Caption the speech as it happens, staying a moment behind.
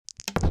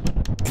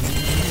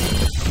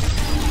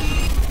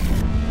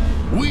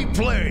We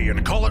play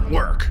and call it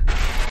work.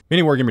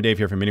 Mini Wargamer Dave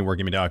here from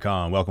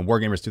MiniWargaming.com. Welcome,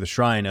 Wargamers, to the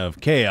Shrine of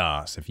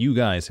Chaos. If you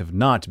guys have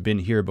not been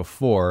here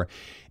before,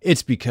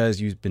 it's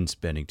because you've been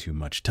spending too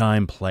much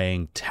time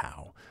playing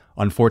Tau.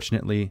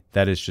 Unfortunately,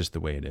 that is just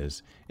the way it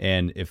is.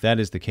 And if that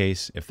is the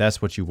case, if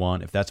that's what you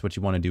want, if that's what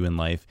you want to do in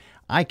life,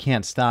 I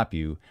can't stop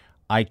you.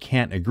 I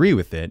can't agree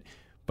with it,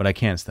 but I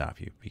can't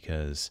stop you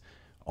because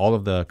all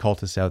of the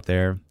cultists out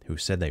there who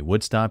said they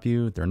would stop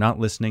you, they're not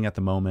listening at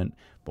the moment.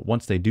 But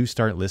once they do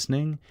start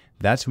listening,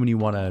 that's when you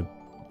want to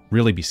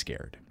really be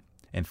scared.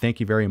 And thank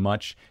you very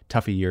much,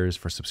 Tuffy Years,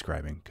 for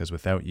subscribing, because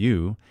without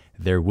you,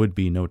 there would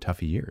be no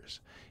Tuffy Years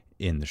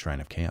in the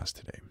Shrine of Chaos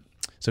today.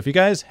 So if you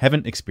guys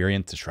haven't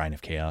experienced the Shrine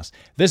of Chaos,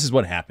 this is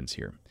what happens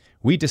here.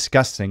 We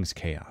discuss things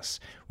chaos.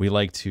 We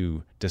like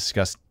to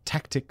discuss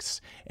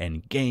tactics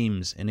and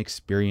games and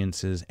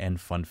experiences and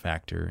fun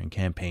factor and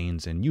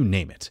campaigns and you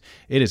name it.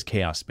 It is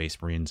Chaos Space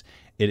Marines.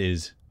 It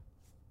is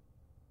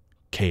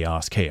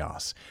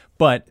chaos.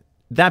 But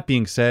that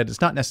being said,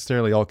 it's not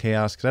necessarily all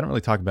chaos because I don't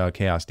really talk about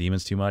chaos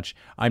demons too much.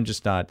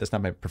 That's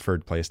not my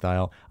preferred play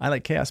style. I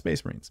like Chaos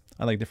Space Marines.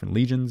 I like different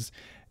legions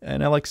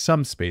and I like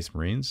some Space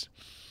Marines.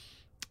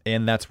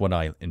 And that's what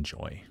I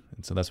enjoy.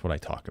 And so that's what I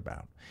talk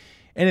about.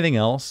 Anything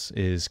else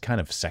is kind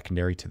of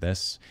secondary to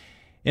this.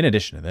 In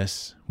addition to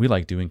this, we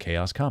like doing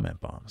chaos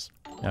comment bombs.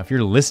 Now, if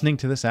you're listening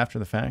to this after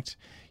the fact,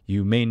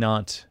 you may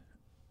not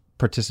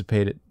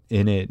participate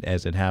in it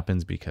as it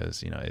happens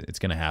because, it's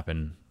going to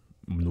happen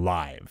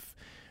live.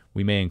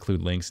 We may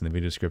include links in the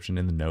video description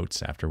in the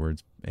notes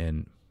afterwards.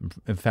 And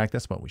in fact,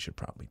 that's what we should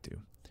probably do.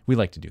 We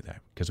like to do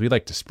that because we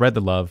like to spread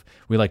the love.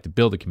 We like to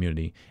build a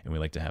community and we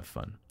like to have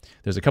fun.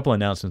 There's a couple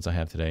announcements I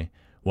have today.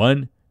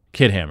 One,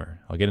 Kid Hammer.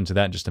 I'll get into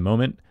that in just a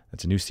moment.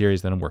 That's a new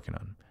series that I'm working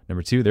on.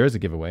 Number two, there is a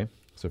giveaway.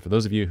 So for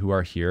those of you who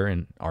are here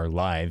and are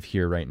live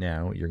here right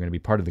now, you're going to be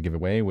part of the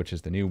giveaway, which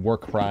is the new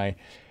Warcry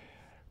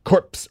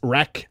Corpse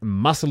Rack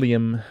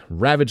Mausoleum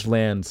Ravaged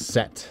Land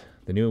set.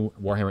 The new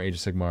Warhammer Age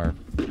of Sigmar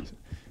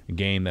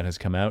game that has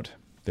come out.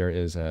 There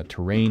is a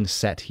terrain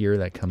set here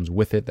that comes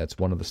with it. That's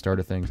one of the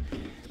starter things.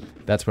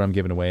 That's what I'm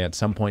giving away at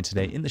some point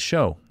today in the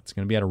show. It's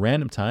going to be at a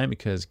random time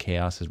because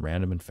chaos is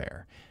random and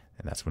fair.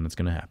 And that's when it's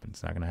going to happen.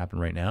 It's not going to happen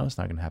right now. It's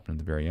not going to happen at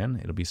the very end.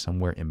 It'll be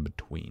somewhere in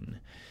between.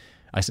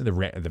 I said the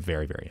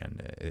very, very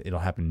end. It'll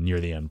happen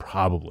near the end,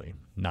 probably.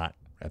 Not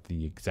at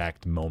the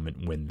exact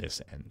moment when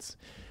this ends.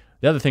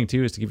 The other thing,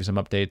 too, is to give you some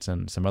updates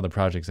on some other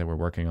projects that we're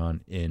working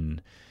on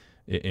in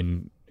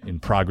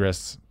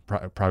progress,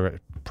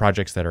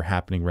 projects that are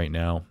happening right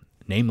now,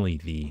 namely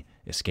the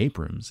escape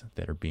rooms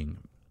that are being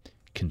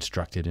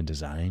constructed and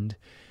designed.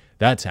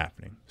 That's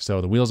happening. So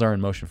the wheels are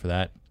in motion for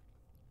that.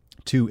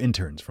 2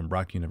 interns from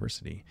Brock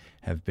University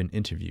have been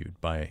interviewed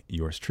by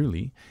yours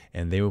truly,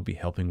 and they will be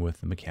helping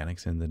with the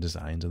mechanics and the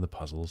designs of the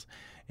puzzles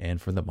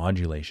and for the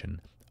modulation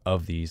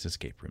of these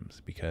escape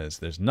rooms, because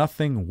there's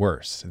nothing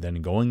worse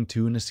than going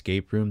to an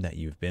escape room that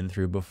you've been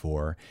through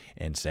before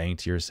and saying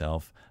to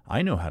yourself,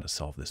 I know how to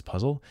solve this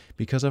puzzle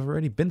because I've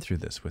already been through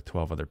this with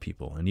 12 other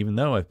people. And even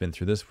though I've been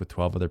through this with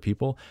 12 other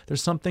people,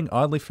 there's something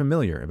oddly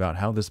familiar about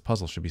how this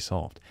puzzle should be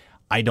solved.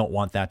 I don't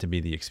want that to be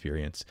the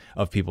experience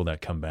of people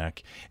that come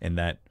back and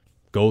that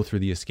go through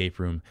the escape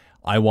room.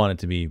 I want it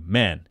to be,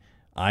 man,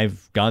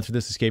 I've gone through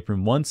this escape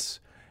room once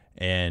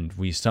and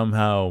we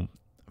somehow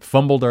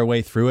fumbled our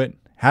way through it,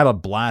 had a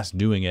blast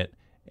doing it,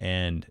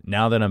 and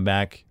now that I'm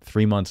back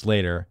 3 months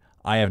later,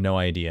 I have no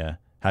idea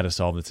how to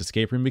solve this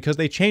escape room because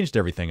they changed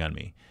everything on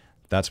me.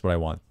 That's what I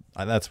want.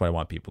 That's what I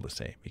want people to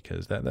say,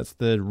 because that's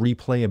the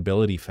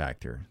replayability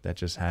factor. That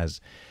just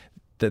has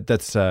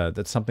that's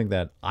something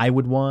that I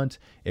would want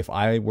if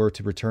I were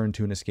to return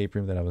to an escape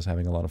room that I was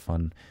having a lot of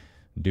fun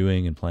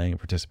doing and playing and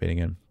participating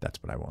in.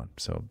 That's what I want.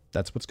 So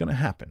that's what's going to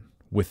happen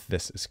with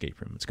this escape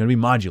room. It's going to be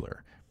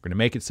modular. We're going to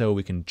make it so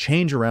we can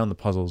change around the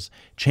puzzles,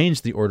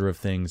 change the order of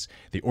things,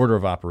 the order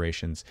of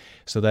operations,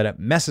 so that it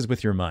messes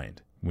with your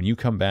mind. When you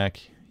come back,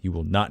 you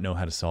will not know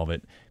how to solve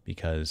it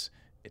because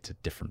it's a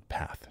different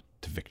path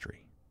to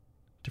victory,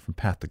 different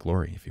path to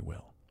glory, if you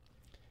will.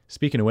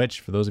 Speaking of which,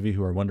 for those of you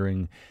who are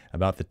wondering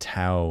about the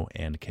Tau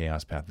and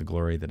Chaos Path to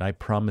Glory that I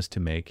promised to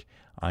make,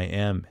 I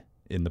am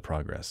in the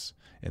process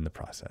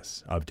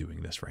of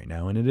doing this right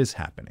now, and it is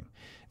happening.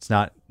 It's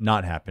not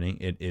happening,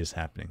 it is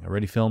happening. I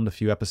already filmed a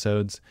few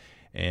episodes,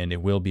 and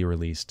it will be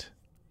released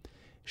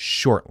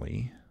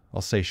shortly.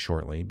 I'll say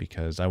shortly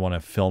because I want to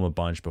film a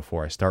bunch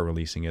before I start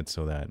releasing it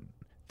so that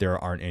there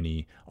aren't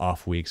any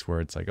off weeks where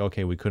it's like,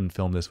 okay, we couldn't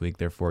film this week,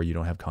 therefore you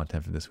don't have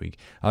content for this week.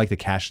 I like to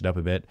cash it up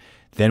a bit,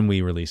 then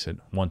we release it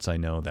once I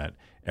know that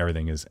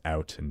everything is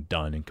out and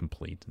done and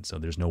complete, and so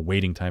there's no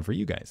waiting time for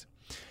you guys.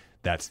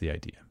 That's the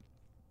idea.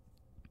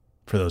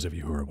 For those of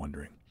you who are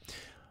wondering.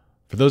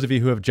 For those of you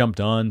who have jumped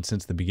on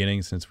since the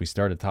beginning, since we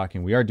started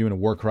talking, we are doing a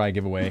Warcry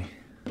giveaway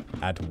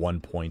at one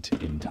point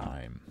in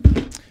time.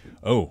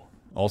 Oh,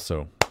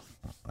 also,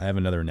 I have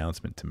another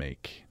announcement to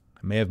make.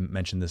 I may have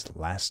mentioned this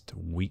last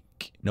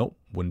week. Nope,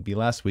 wouldn't be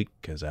last week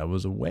because I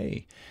was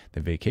away.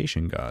 The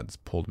vacation gods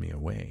pulled me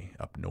away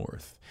up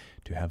north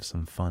to have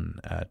some fun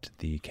at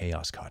the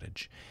Chaos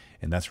Cottage.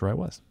 And that's where I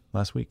was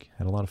last week.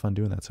 Had a lot of fun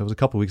doing that. So it was a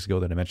couple weeks ago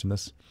that I mentioned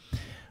this.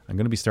 I'm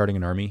going to be starting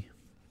an army.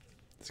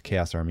 It's a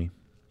Chaos Army.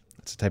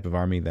 It's a type of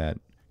army that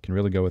can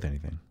really go with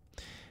anything.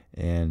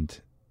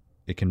 And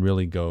it can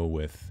really go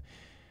with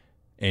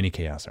any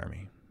Chaos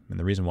Army. And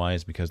the reason why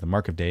is because the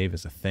Mark of Dave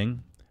is a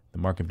thing. The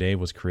Mark of Dave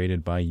was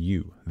created by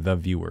you, the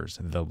viewers,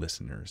 the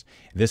listeners.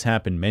 This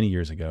happened many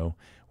years ago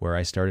where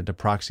I started to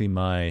proxy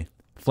my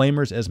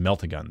flamers as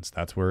Meltaguns.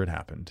 That's where it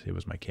happened. It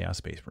was my Chaos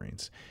Space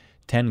Marines.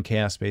 10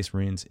 Chaos Space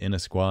Marines in a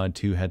squad.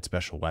 2 had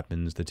special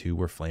weapons. The 2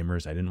 were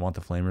flamers. I didn't want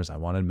the flamers. I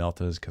wanted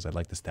Meltas because I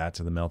liked the stats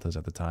of the Meltas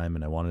at the time,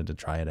 and I wanted to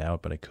try it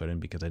out, but I couldn't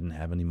because I didn't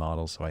have any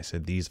models. So I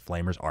said, these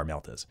flamers are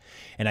Meltas.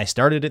 And I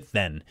started it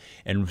then.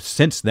 And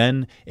since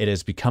then, it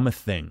has become a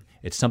thing.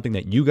 It's something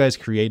that you guys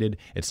created.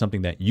 It's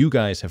something that you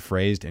guys have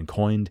phrased and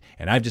coined,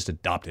 and I've just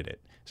adopted it.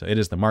 So it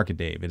is the Mark of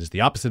Dave. It is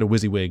the opposite of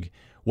WYSIWYG.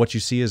 What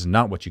you see is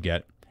not what you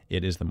get.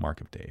 It is the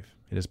Mark of Dave.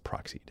 It is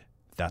proxied.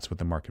 That's what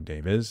the Mark of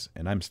Dave is,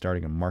 and I'm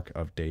starting a Mark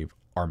of Dave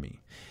army.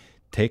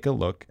 Take a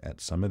look at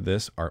some of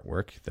this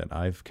artwork that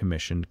I've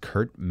commissioned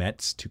Kurt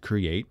Metz to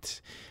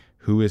create.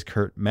 Who is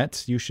Kurt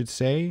Metz, you should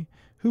say?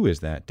 Who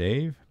is that,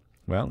 Dave?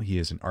 Well, he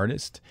is an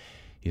artist.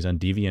 He's on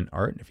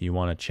DeviantArt. If you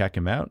want to check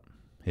him out,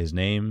 his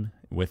name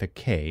with a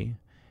K,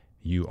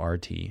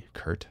 U-R-T,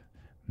 Kurt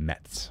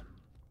Metz.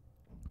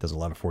 Does a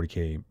lot of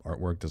 40K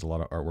artwork, does a lot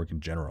of artwork in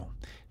general.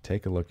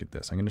 Take a look at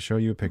this. I'm going to show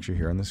you a picture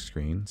here on the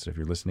screen. So if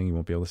you're listening, you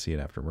won't be able to see it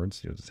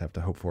afterwards. You'll just have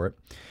to hope for it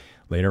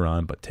later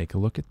on. But take a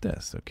look at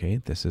this, okay?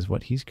 This is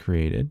what he's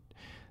created.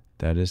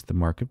 That is the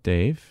Mark of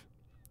Dave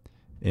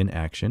in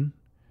action.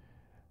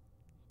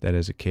 That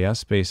is a Chaos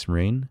Space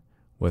Marine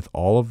with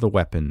all of the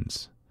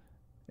weapons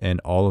and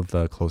all of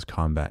the close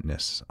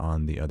combatness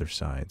on the other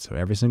side. So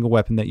every single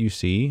weapon that you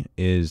see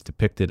is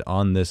depicted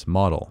on this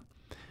model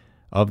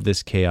of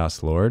this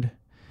Chaos Lord,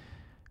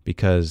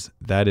 because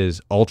that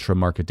is Ultra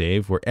Mark of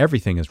Dave, where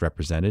everything is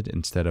represented.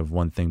 Instead of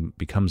one thing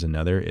becomes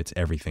another, it's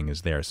everything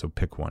is there. So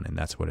pick one, and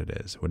that's what it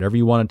is. Whatever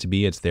you want it to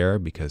be, it's there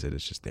because it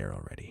is just there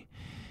already.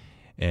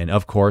 And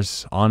of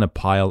course, on a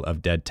pile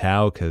of dead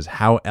Tau, because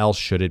how else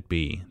should it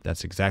be?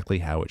 That's exactly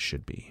how it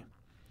should be.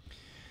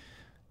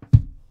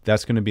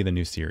 That's going to be the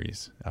new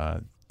series.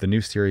 The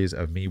new series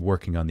of me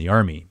working on the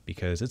army,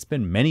 because it's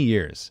been many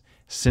years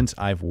since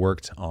I've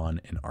worked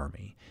on an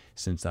army,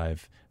 since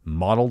I've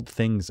modeled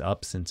things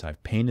up, since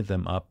I've painted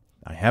them up.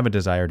 I have a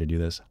desire to do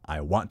this. I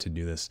want to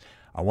do this.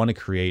 I want to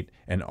create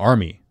an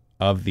army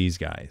of these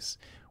guys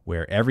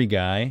where every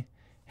guy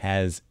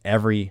has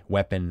every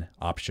weapon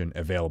option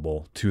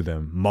available to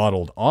them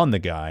modeled on the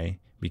guy,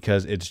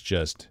 because it's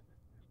just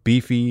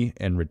beefy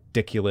and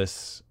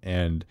ridiculous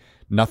and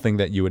nothing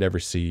that you would ever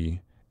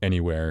see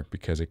anywhere,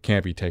 because it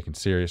can't be taken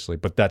seriously.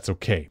 But that's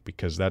okay,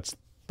 because that's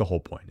the whole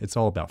point. It's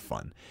all about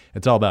fun.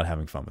 It's all about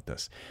having fun with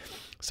this.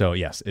 So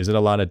yes, is it a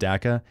lot of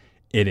DACA?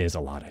 It is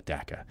a lot of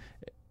DACA.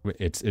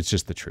 It's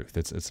just the truth.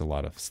 It's a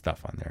lot of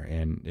stuff on there,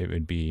 and it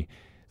would be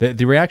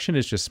the reaction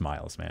is just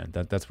smiles, man.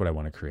 That's what I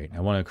want to create.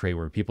 I want to create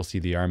where people see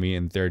the army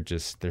and they're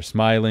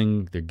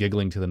smiling, they're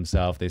giggling to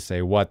themselves. They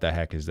say, "What the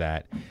heck is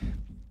that?"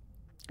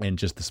 And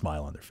just the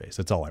smile on their face.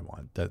 That's all I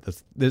want.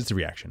 That's the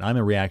reaction. I'm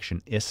a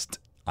reactionist.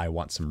 I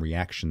want some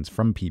reactions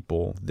from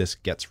people. This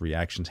gets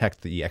reactions. Heck,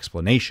 the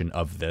explanation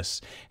of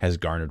this has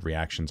garnered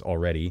reactions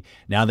already.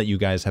 Now that you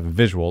guys have a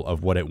visual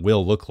of what it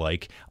will look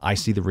like, I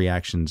see the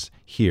reactions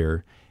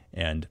here,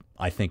 and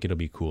I think it'll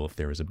be cool if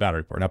there is a battle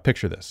report. Now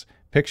picture this.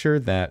 Picture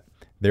that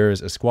there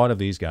is a squad of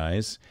these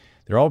guys.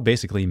 They're all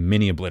basically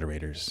mini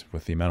obliterators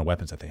with the amount of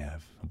weapons that they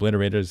have.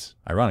 Obliterators,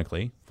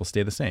 ironically, will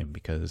stay the same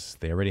because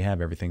they already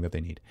have everything that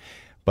they need.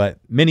 But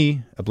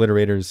mini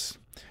obliterators,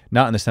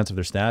 not in the sense of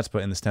their stats,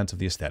 but in the sense of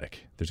the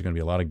aesthetic. There's going to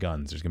be a lot of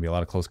guns. There's going to be a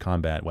lot of close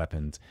combat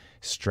weapons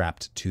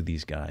strapped to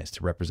these guys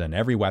to represent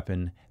every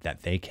weapon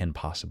that they can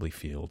possibly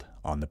field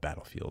on the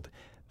battlefield.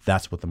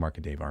 That's what the Mark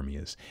of Dave army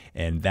is.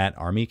 And that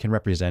army can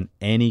represent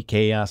any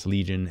Chaos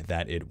Legion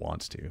that it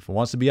wants to. If it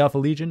wants to be Alpha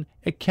Legion,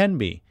 it can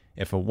be.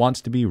 If it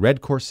wants to be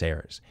Red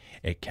Corsairs,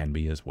 it can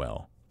be as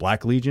well.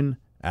 Black Legion,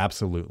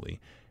 absolutely.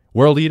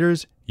 World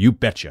Eaters, you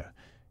betcha.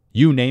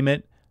 You name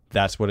it,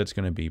 that's what it's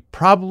going to be.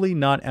 Probably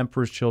not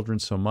Emperor's Children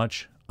so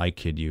much. I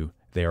kid you.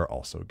 They are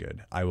also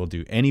good. I will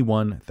do any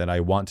one that I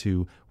want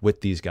to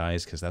with these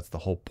guys because that's the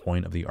whole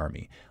point of the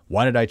army.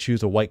 Why did I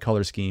choose a white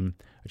color scheme?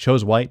 I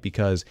chose white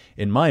because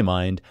in my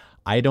mind,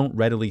 I don't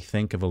readily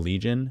think of a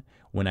Legion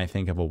when I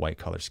think of a white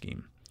color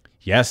scheme.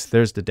 Yes,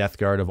 there's the Death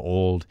Guard of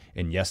old,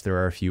 and yes, there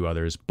are a few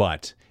others,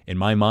 but in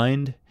my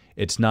mind,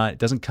 it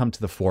doesn't come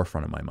to the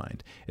forefront of my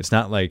mind. It's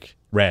not like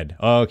red.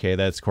 Oh, okay,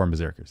 that's Khorne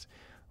Berserkers.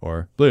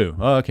 Or blue.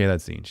 Oh, okay,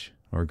 that's Tzeentch.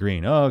 Or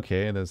green. Oh,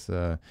 okay, that's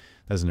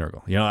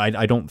Nurgle. You know,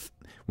 I don't.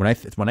 When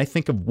I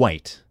think of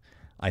white,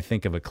 I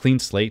think of a clean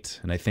slate,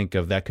 and I think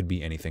of that could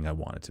be anything I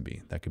want it to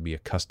be. That could be a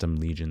custom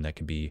Legion. That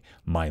could be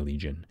my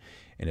Legion,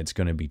 and it's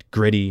going to be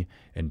gritty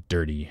and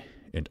dirty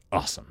and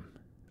awesome.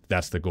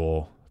 That's the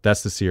goal.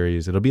 That's the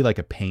series. It'll be like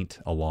a paint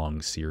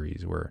along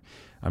series where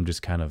I'm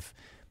just kind of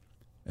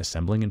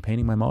assembling and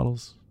painting my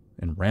models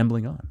and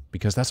rambling on,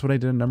 because that's what I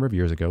did a number of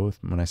years ago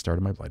when I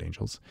started my Blood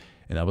Angels,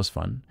 and that was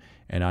fun.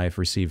 And I've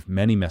received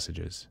many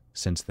messages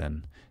since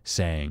then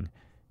saying,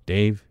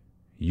 Dave,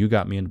 you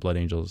got me into Blood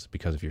Angels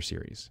because of your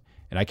series.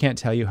 And I can't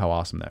tell you how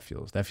awesome that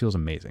feels. That feels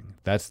amazing.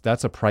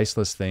 That's a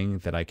priceless thing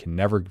that I can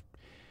never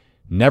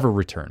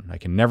return. I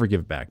can never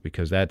give back,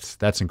 because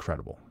that's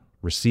incredible.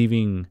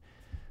 Receiving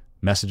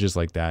messages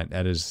like that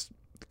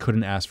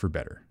couldn't ask for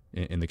better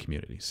in the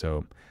community.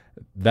 So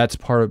that's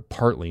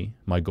partly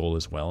my goal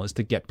as well, is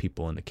to get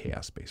people into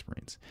Chaos Space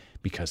Marines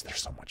because they're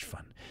so much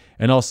fun.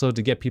 And also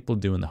to get people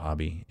doing the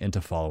hobby and to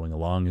following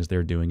along as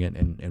they're doing it,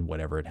 and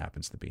whatever it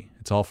happens to be.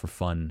 It's all for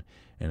fun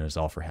and it's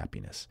all for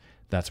happiness.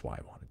 That's why I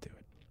want to do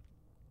it.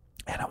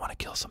 And I want to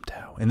kill some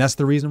Tau. And that's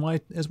the reason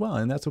why as well.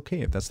 And that's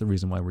okay if that's the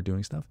reason why we're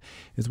doing stuff,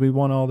 is we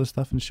want all this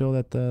stuff and show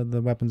that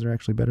the weapons are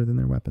actually better than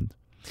their weapons.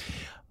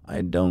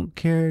 I don't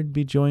care to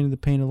be joining the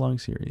Paint Along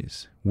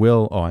series.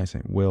 Will, I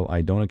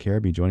don't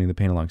care be joining the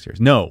Paint Along series.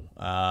 No,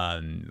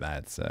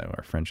 that's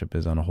our friendship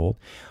is on a hold.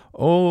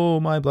 Oh,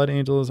 my Blood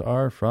Angels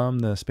are from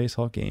the Space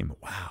Hulk game.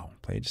 Wow.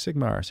 Played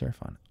Sigmar,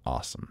 Seraphon.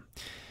 Awesome.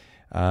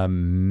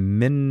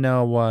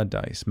 Minowa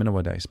dice.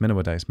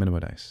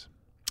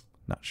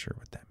 Not sure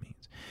what that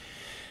means.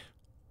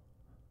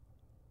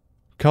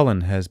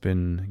 Cullen has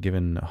been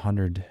given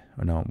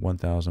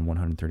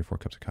 1,134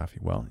 cups of coffee.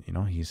 Well,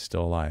 he's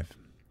still alive.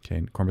 Okay,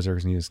 Khorne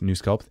Berserkers need a new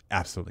sculpt?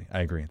 Absolutely,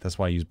 I agree. That's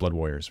why I use Blood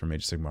Warriors from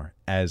Age of Sigmar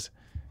as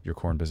your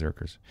Khorne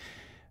Berserkers.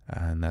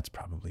 And that's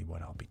probably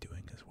what I'll be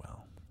doing as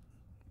well.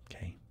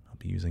 Okay, I'll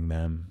be using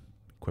them,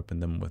 equipping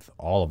them with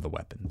all of the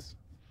weapons.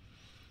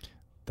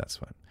 That's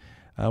fun.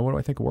 What do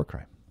I think of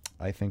Warcry?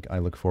 I think I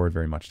look forward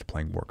very much to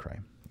playing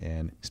Warcry.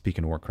 And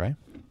speaking of Warcry,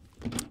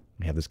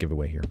 we have this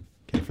giveaway here.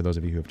 Okay, for those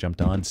of you who have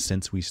jumped on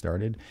since we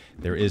started,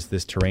 there is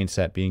this terrain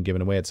set being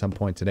given away at some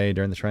point today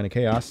during the Shrine of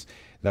Chaos.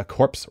 The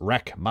Corpse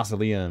Wreck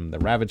Mausoleum, the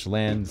Ravaged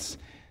Lands.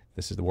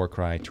 This is the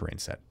Warcry terrain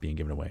set being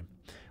given away.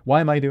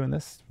 Why am I doing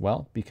this?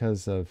 Well,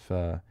 because of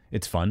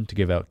it's fun to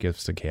give out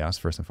gifts to Chaos,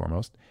 first and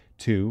foremost.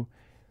 2,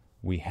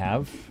 we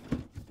have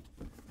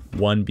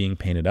one being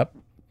painted up.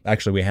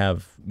 Actually,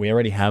 we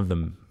already have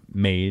them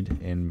made,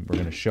 and we're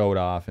going to show it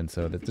off. And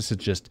so that this is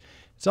just,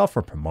 it's all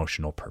for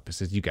promotional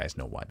purposes. You guys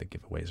know why the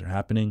giveaways are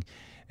happening,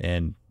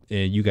 and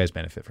you guys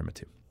benefit from it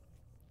too.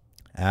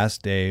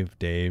 Ask Dave,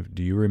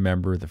 do you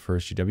remember the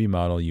first GW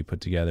model you put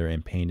together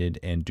and painted,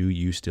 and do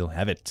you still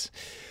have it?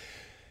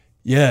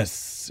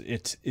 Yes,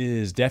 it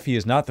is. Defi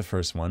is not the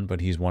first one,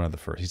 but he's one of the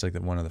first. He's like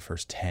one of the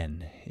first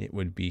 10. It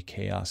would be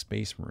Chaos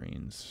Space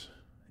Marines.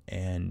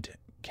 And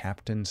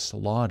Captain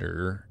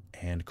Slaughter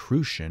and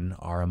Crucian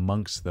are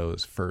amongst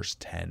those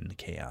first 10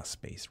 Chaos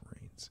Space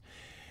Marines.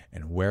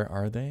 And where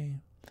are they?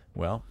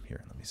 Well,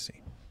 here, let me see.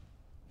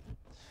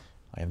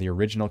 I have the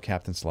original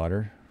Captain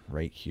Slaughter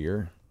right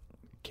here.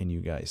 Can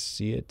you guys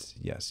see it?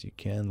 Yes, you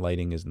can.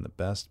 Lighting isn't the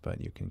best, but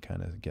you can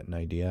kind of get an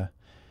idea.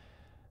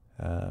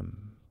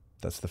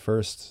 That's the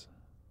first,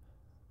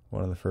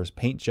 one of the first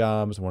paint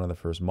jobs, one of the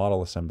first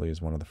model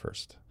assemblies, one of the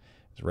first.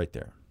 It's right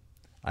there.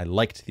 I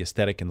liked the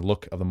aesthetic and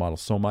look of the model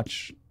so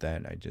much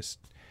that I just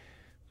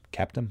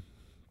kept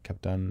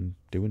on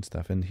doing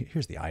stuff. And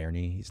here's the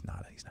irony. He's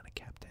not a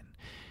captain.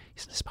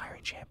 He's an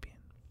aspiring champion.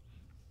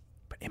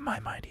 But in my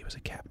mind, he was a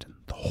captain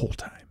the whole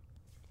time.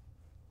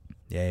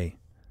 Yay.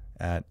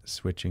 At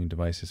switching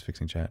devices,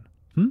 fixing chat.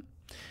 Not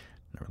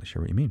really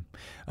sure what you mean.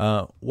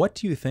 What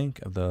do you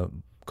think of the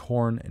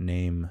Khorne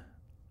name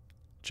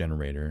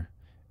generator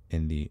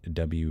in the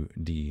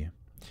WD?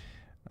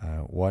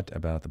 What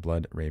about the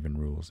Blood Raven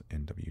rules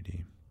in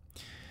WD?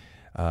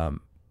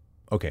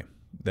 Okay,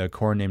 the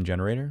Khorne name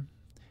generator.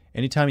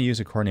 Anytime you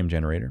use a Khorne name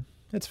generator,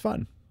 it's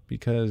fun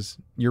because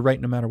you're right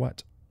no matter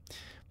what.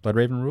 Blood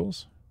Raven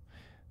rules,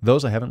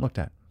 those I haven't looked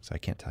at, so I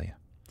can't tell you.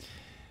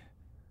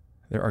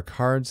 There are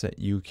cards that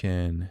you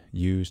can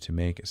use to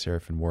make a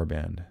Seraphon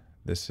Warband.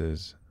 This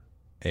is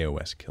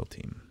AOS Kill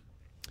Team.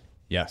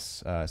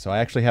 Yes, so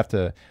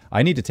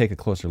I need to take a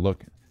closer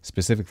look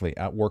specifically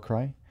at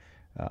Warcry.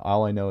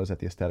 All I know is that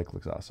the aesthetic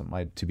looks awesome.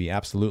 To be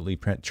absolutely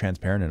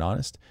transparent and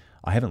honest,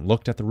 I haven't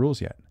looked at the rules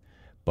yet.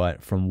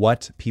 But from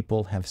what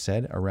people have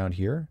said around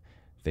here,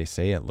 they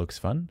say it looks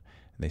fun.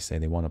 They say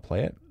they want to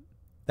play it.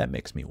 That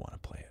makes me want to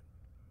play it.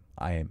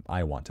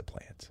 I want to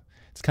play it.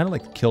 It's kind of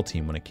like the Kill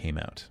Team when it came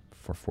out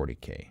for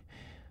 40K.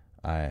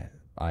 I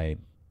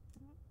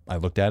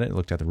looked at it,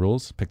 looked at the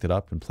rules, picked it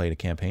up, and played a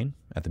campaign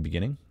at the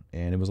beginning,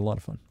 and it was a lot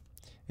of fun.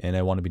 And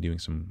I want to be doing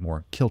some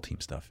more Kill Team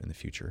stuff in the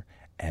future,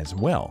 as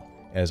well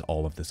as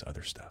all of this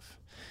other stuff.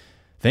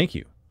 Thank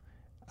you,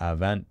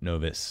 Avant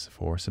Novice,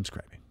 for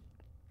subscribing.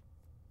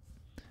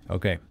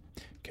 Okay,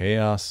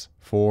 Chaos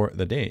for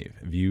the Dave.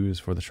 Views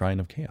for the Shrine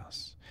of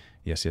Chaos.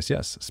 Yes.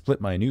 Split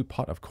my new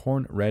pot of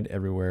Khorne red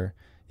everywhere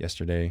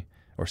yesterday.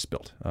 Or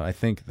spilt. I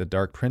think the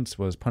Dark Prince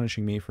was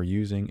punishing me for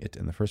using it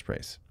in the first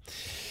place.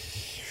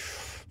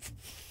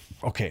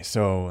 Okay,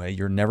 so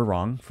you're never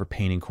wrong for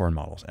painting Khorne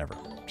models, ever.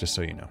 Just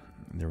so you know.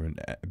 There would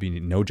be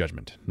no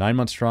judgment. 9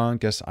 months strong.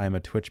 Guess I'm a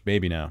Twitch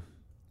baby now.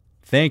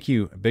 Thank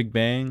you, Big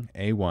Bang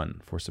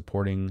A1, for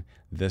supporting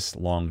this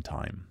long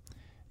time.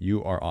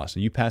 You are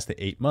awesome. You passed the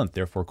 8-month,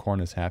 therefore Corn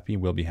is happy.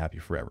 We'll be happy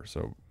forever.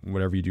 So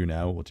whatever you do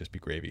now will just be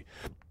gravy.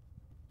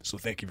 So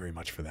thank you very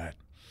much for that.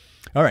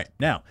 All right,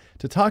 now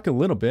to talk a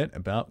little bit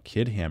about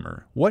Kid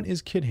Hammer. What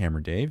is Kid Hammer,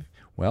 Dave?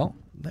 Well,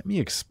 let me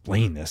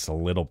explain this a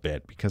little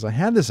bit because I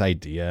had this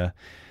idea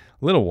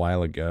a little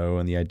while ago,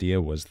 and the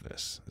idea was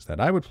this, is that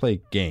I would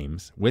play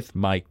games with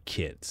my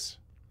kids.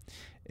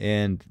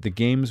 And the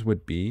games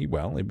would be,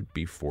 well, it would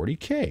be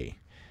 40K.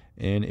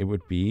 And it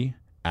would be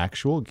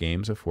actual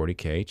games of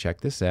 40K.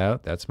 Check this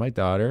out. That's my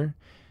daughter.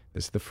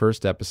 This is the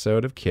first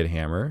episode of Kid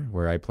Hammer,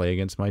 where I play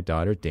against my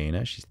daughter,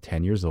 Dana. She's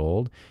 10 years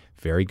old.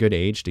 Very good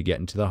age to get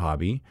into the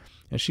hobby.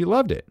 And she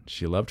loved it.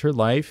 She loved her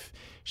life.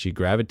 She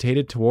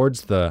gravitated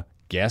towards the,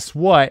 guess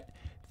what?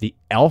 The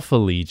Alpha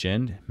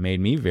Legion made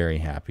me very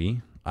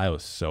happy. I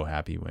was so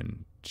happy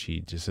when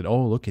she just said,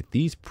 oh, look at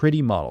these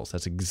pretty models.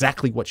 That's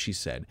exactly what she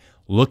said.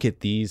 Look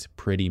at these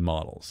pretty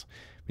models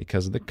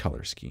because of the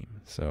color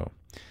scheme. So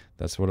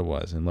that's what it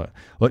was. And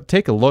look,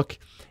 take a look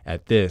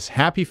at this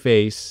happy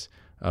face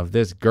of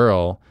this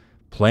girl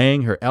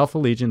playing her Alpha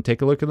Legion.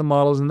 Take a look at the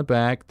models in the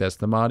back. That's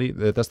the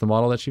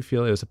model that she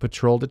feels. It was a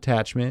patrol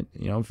detachment,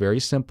 very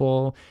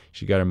simple.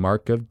 She got a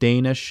Mark of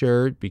Dana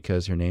shirt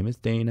because her name is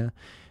Dana.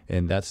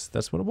 And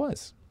that's what it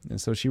was.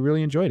 And so she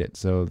really enjoyed it.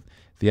 So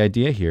the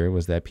idea here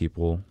was that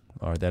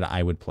that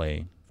I would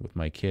play with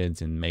my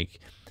kids and make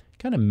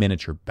kind of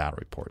miniature battle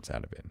reports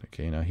out of it.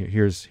 Okay, now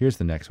here's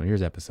the next one.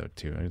 Here's episode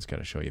 2. I just got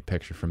to show you a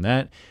picture from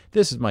that.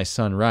 This is my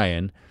son,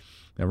 Ryan.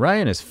 Now,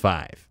 Ryan is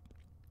 5.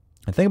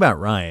 The thing about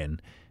Ryan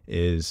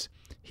is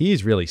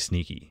he's really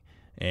sneaky,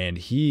 and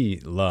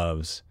he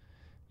loves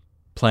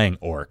playing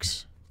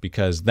orcs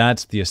because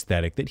that's the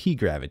aesthetic that he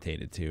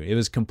gravitated to. It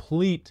was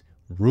complete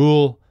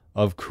rule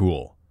of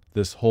cool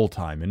this whole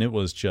time, and it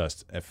was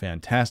just a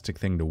fantastic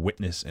thing to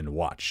witness and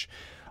watch.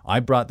 I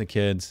brought the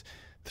kids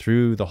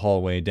through the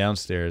hallway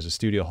downstairs, a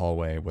studio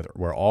hallway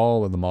where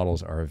all of the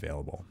models are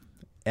available.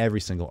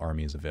 Every single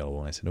army is available.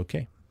 And I said,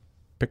 okay,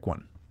 pick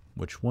one.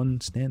 Which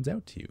one stands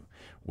out to you?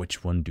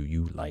 Which one do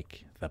you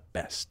like the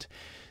best?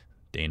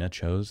 Dana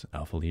chose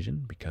Alpha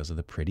Legion because of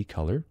the pretty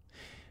color.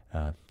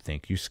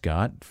 Thank you,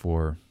 Scott,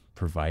 for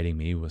providing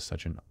me with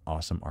such an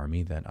awesome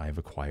army that I've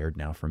acquired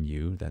now from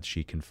you that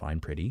she can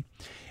find pretty.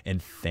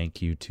 And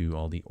thank you to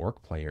all the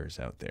orc players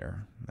out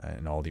there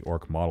and all the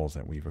orc models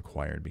that we've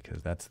acquired,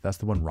 because that's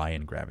the one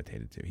Ryan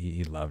gravitated to.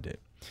 He loved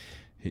it.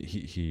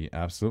 He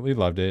absolutely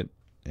loved it.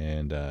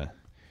 And okay,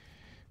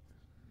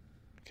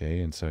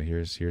 and so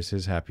here's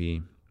his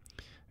happy,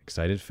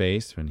 excited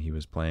face when he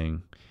was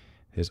playing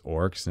his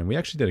orcs. And we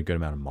actually did a good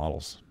amount of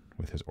models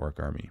with his orc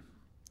army.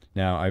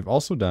 Now, I've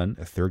also done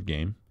a third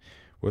game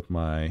with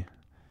my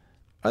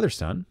other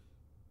son,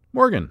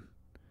 Morgan.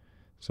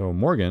 So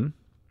Morgan,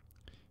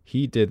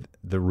 he did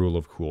the Rule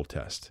of Cool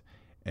test.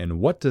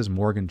 And what does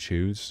Morgan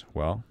choose?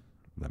 Well,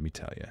 let me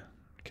tell you,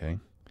 okay?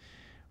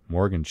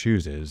 Morgan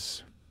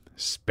chooses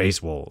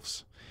Space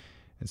Wolves.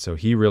 And so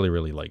he really,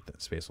 really liked the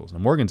Space Wolves. Now,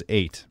 Morgan's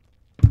 8.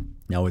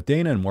 Now, with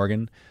Dana and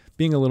Morgan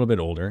being a little bit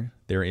older,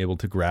 they're able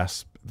to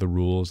grasp the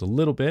rules a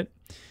little bit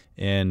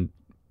and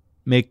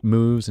make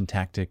moves and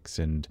tactics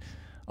and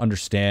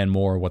understand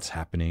more what's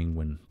happening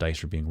when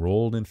dice are being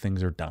rolled and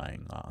things are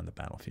dying on the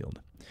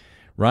battlefield.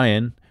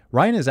 Ryan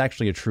is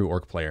actually a true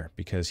orc player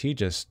because he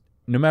just,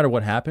 no matter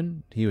what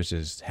happened, he was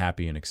just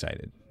happy and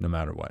excited no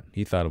matter what.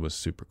 He thought it was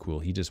super cool.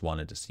 He just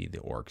wanted to see the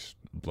orcs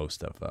blow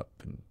stuff up,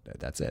 and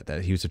that's it.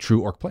 He was a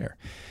true orc player.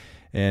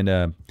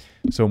 And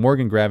so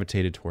Morgan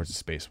gravitated towards the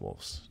Space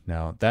Wolves.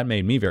 Now, that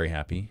made me very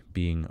happy,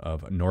 being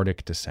of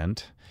Nordic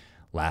descent,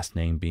 last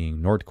name being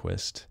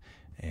Nordquist,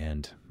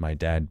 and my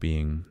dad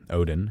being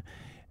Odin.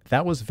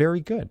 That was very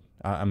good.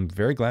 I'm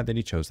very glad that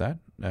he chose that.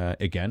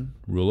 Again,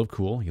 Rule of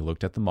Cool. He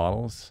looked at the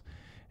models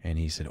and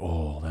he said,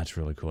 oh, that's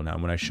really cool. Now,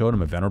 when I showed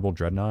him a Venerable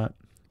Dreadnought,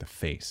 the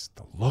face,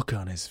 the look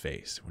on his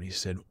face when he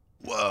said,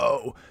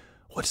 whoa,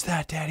 what's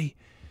that, Daddy?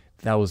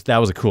 That was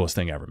the coolest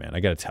thing ever, man. I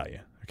got to tell you.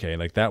 Okay,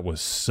 like that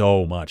was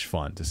so much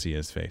fun to see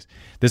his face.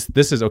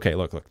 This is, okay,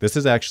 look. This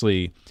is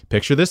actually,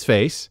 picture this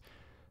face.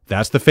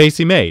 That's the face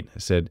he made. I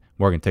said,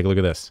 Morgan, take a look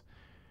at this.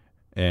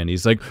 And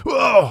he's like,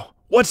 whoa,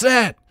 what's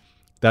that?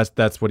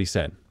 That's what he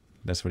said.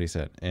 That's what he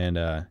said.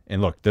 And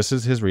look, this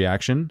is his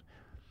reaction.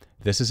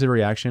 This is his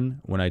reaction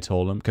when I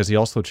told him, because he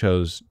also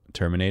chose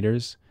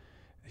Terminators.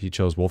 He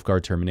chose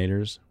Wolfguard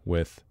Terminators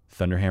with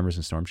Thunderhammers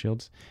and Storm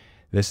Shields.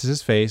 This is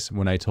his face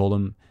when I told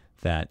him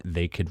that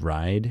they could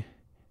ride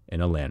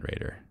in a Land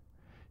Raider.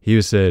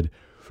 He said,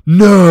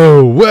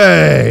 no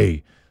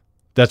way!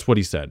 That's what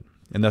he said.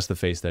 And that's the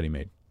face that he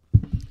made.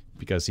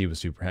 Because he was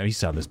super happy. He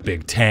saw this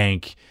big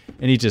tank,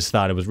 and he just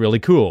thought it was really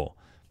cool.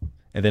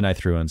 And then I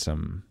threw in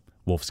some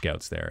Wolf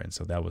Scouts there, and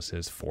so that was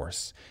his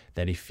force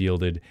that he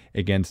fielded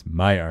against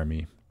my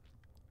army,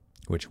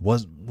 which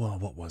was, well,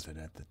 what was it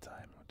at the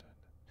time?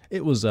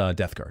 It was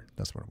Death Guard.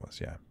 That's what it was,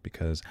 yeah.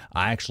 Because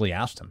I actually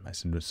asked him. I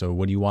said, so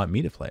what do you want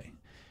me to play?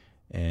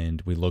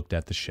 And we looked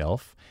at the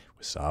shelf.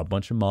 We saw a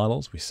bunch of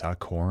models. We saw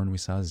Khorne. We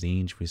saw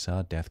Tzeentch. We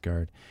saw Death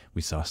Guard.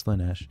 We saw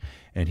Slaanesh.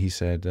 And he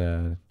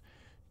said,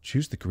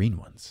 choose the green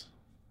ones.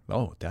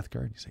 Oh, Death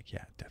Guard? He's like,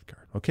 yeah, Death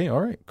Guard. Okay, all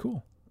right,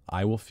 cool.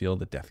 I will field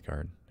the Death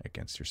Guard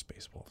against your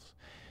Space Wolves.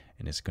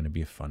 And it's going to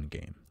be a fun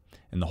game.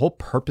 And the whole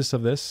purpose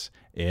of this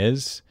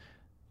is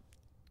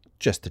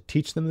just to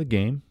teach them the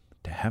game,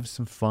 to have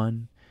some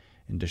fun,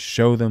 and to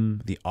show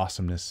them the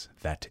awesomeness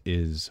that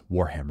is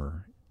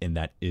Warhammer and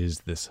that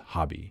is this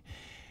hobby.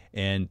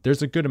 And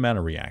there's a good amount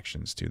of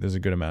reactions too. There's a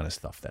good amount of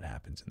stuff that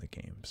happens in the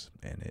games,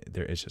 and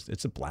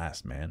it's a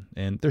blast, man.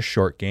 And they're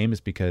short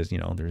games because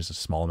there's a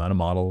small amount of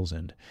models,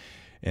 and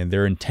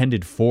they're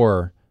intended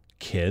for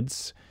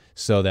kids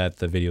so that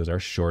the videos are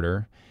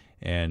shorter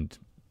and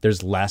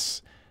there's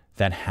less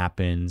that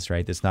happens,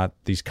 right? It's not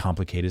these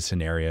complicated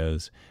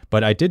scenarios.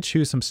 But I did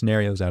choose some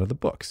scenarios out of the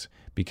books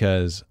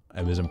because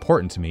it was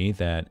important to me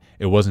that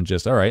it wasn't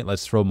just, all right,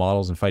 let's throw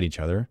models and fight each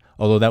other.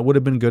 Although that would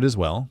have been good as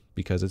well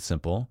because it's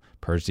simple.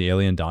 Purge the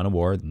Alien, Dawn of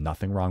War,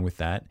 nothing wrong with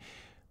that.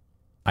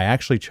 I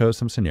actually chose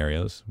some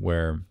scenarios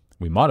where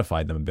we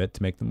modified them a bit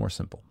to make them more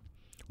simple.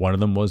 One of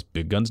them was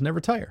big guns never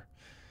tire.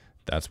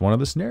 That's one of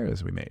the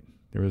scenarios we made.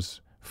 There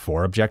was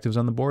 4 objectives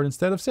on the board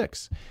instead of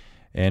 6.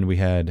 And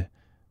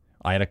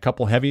I had a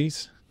couple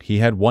heavies. He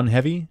had 1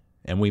 heavy,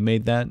 and we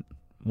made that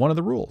one of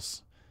the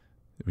rules.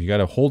 We got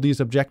to hold these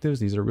objectives.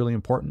 These are really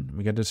important.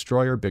 We got to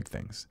destroy our big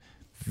things.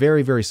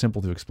 Very, very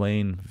simple to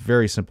explain.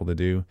 Very simple to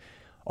do.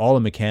 All the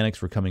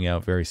mechanics were coming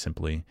out very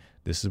simply.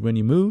 This is when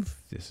you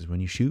move. This is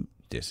when you shoot.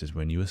 This is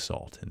when you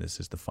assault. And this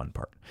is the fun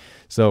part.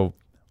 So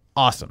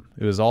awesome.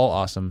 It was all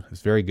awesome. It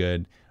was very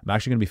good. I'm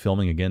actually going to be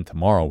filming again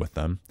tomorrow with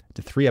them. I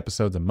did 3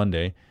 episodes on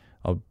Monday.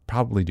 I'll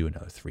probably do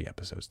another 3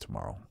 episodes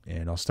tomorrow,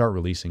 and I'll start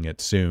releasing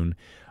it soon.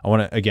 I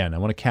want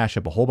to cache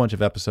up a whole bunch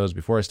of episodes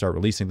before I start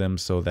releasing them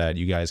so that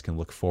you guys can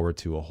look forward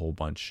to a whole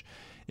bunch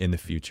in the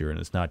future. And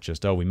it's not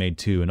just, we made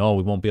 2 and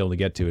we won't be able to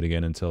get to it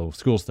again until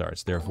school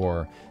starts.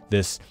 Therefore,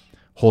 this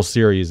whole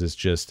series is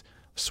just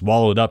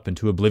swallowed up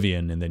into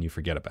oblivion and then you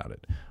forget about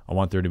it. I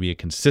want there to be a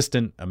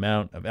consistent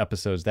amount of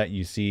episodes that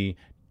you see.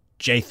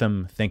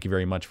 Jatham, thank you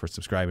very much for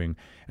subscribing.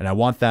 And I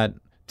want that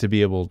to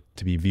be able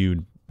to be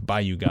viewed by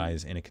you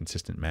guys in a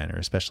consistent manner,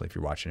 especially if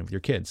you're watching it with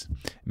your kids.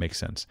 It makes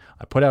sense.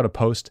 I put out a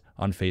post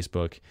on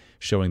Facebook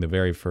showing the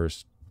very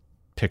first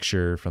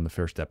picture from the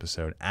first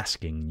episode,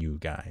 asking you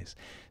guys,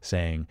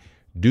 saying,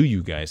 do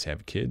you guys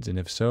have kids? And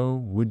if so,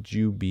 would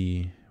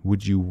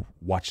you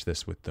watch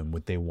this with them?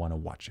 Would they want to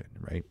watch it,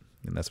 right?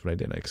 And that's what I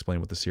did. I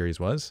explained what the series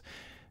was,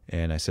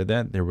 and I said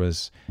that there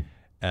was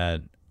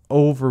an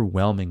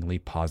overwhelmingly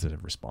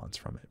positive response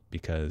from it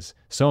because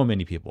so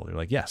many people, they're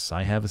like, yes,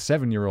 I have a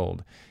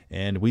 7-year-old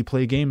and we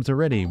play games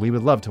already. We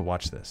would love to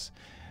watch this.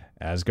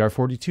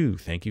 Asgar42,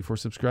 thank you for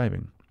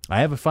subscribing.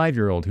 I have a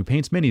 5-year-old who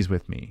paints minis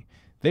with me.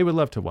 They would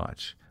love to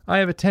watch. I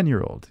have a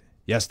 10-year-old.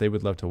 Yes, they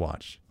would love to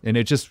watch. And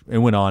it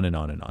went on and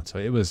on and on. So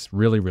it was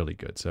really, really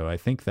good. So I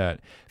think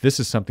that this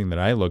is something that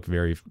I look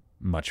very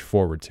much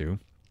forward to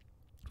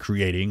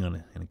creating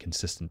on a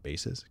consistent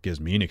basis. It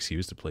gives me an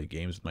excuse to play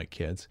games with my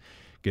kids.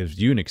 Gives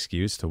you an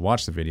excuse to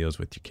watch the videos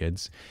with your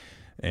kids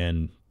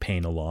and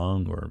paint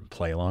along or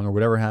play along or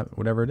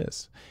whatever it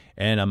is.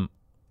 And I'm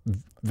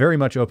very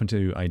much open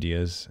to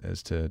ideas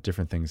as to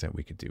different things that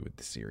we could do with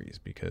the series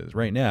because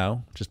right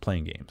now, just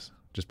playing games,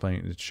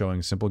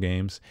 showing simple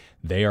games.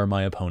 They are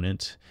my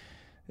opponent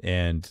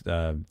and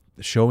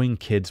showing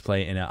kids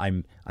play. And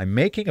I'm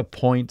making a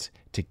point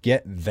to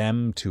get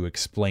them to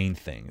explain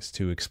things,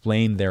 to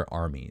explain their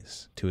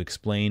armies, to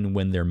explain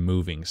when they're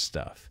moving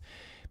stuff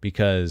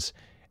because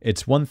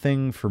it's one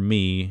thing for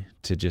me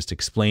to just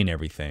explain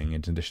everything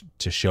and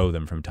to show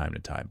them from time to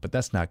time, but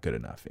that's not good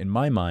enough. In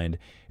my mind,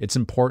 it's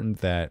important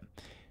that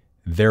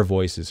their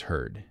voice is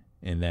heard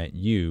and that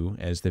you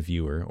as the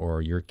viewer or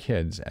your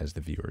kids as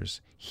the viewers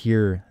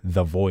hear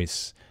the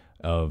voice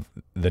of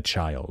the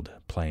child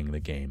playing the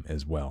game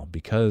as well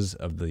because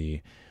of the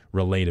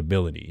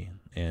relatability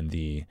and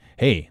the,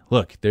 hey,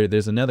 look,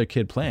 there's another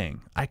kid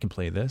playing. I can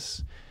play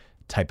this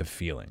type of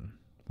feeling,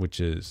 which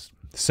is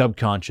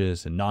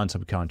subconscious and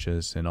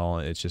non-subconscious and all.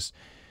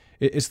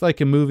 It's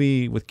like a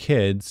movie with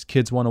kids.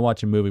 Kids want to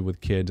watch a movie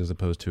with kids as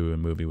opposed to a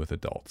movie with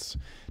adults,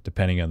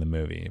 depending on the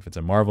movie. If it's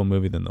a Marvel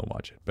movie, then they'll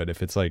watch it. But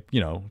if it's like,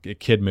 a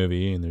kid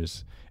movie and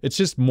it's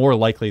just more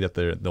likely that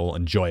they'll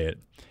enjoy it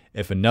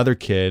if another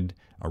kid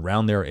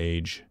around their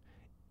age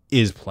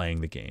is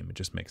playing the game. It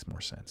just makes more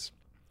sense.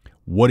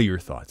 What are your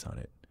thoughts on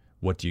it?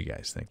 What do you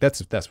guys think?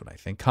 That's what I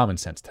think. Common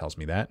sense tells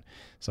me that.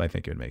 So I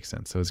think it would make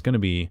sense. So it's going to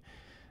be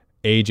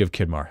Age of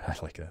Kidmar. I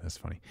like that. That's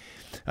funny.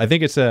 I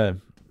think it's a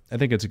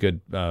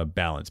good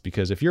balance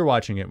because if you're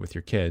watching it with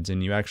your kids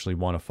and you actually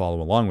want to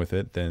follow along with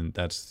it, then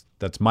that's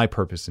my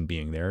purpose in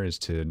being there is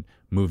to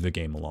move the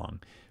game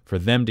along. For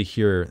them to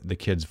hear the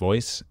kid's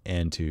voice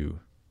and to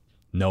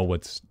know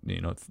what's,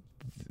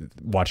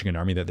 watching an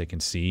army that they can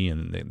see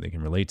and they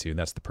can relate to.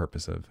 That's the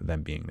purpose of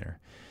them being there.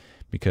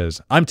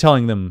 Because I'm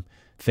telling them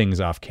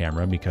things off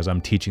camera because I'm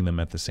teaching them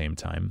at the same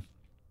time.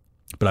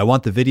 But I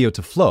want the video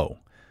to flow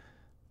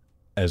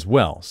as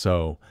well.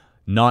 So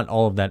not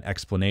all of that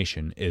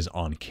explanation is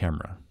on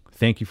camera.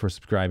 Thank you for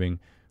subscribing.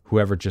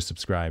 Whoever just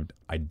subscribed,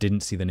 I didn't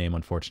see the name,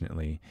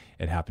 unfortunately.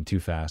 It happened too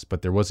fast,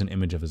 but there was an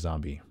image of a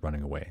zombie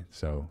running away.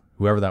 So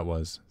whoever that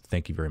was,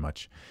 thank you very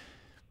much.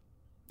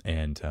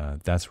 And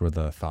that's where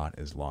the thought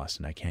is lost.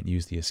 And I can't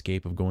use the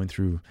excuse of going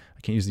through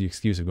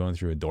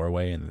a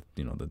doorway, and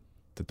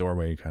the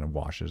doorway kind of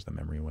washes the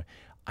memory away.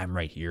 I'm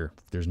right here.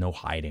 There's no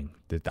hiding.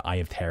 The eye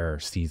of terror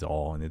sees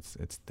all, and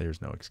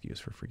there's no excuse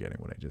for forgetting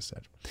what I just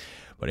said.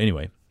 But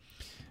anyway,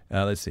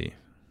 let's see.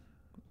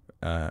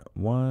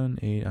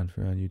 1-8 on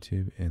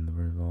YouTube in the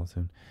word vault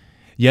soon.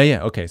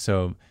 Yeah. Okay,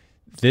 so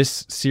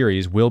this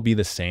series will be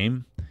the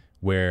same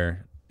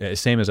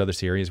as other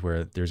series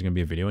where there's going to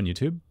be a video on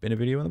YouTube and a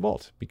video in the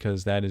vault,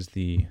 because that is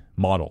the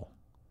model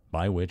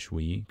by which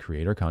we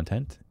create our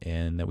content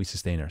and that we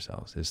sustain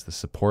ourselves. Is the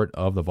support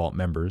of the vault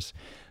members.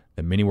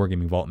 The Mini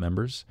Wargaming Vault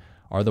members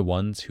are the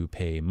ones who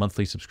pay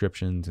monthly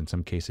subscriptions, in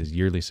some cases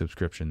yearly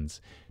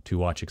subscriptions, to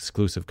watch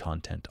exclusive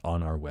content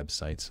on our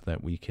website so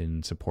that we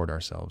can support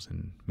ourselves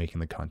in making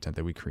the content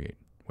that we create.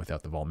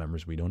 Without the Vault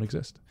members, we don't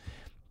exist.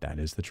 That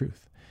is the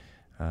truth.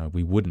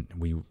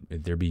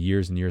 There'd be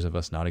years and years of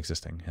us not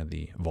existing had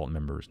the Vault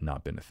members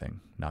not been a thing,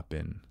 not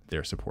been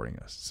there supporting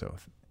us. So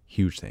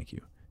huge thank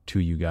you to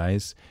you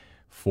guys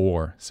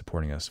for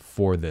supporting us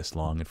for this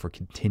long and for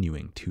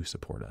continuing to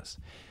support us.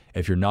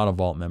 If you're not a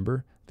Vault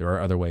member, there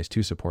are other ways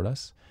to support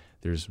us.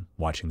 There's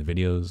watching the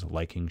videos,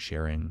 liking,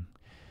 sharing,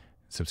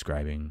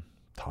 subscribing,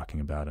 talking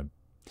about them,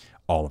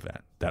 all of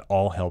that. That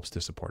all helps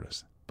to support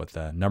us. But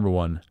the number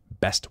one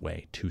best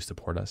way to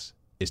support us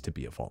is to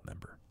be a Vault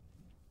member.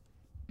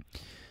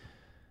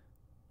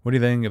 What do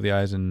you think of the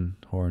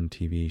Eisenhorn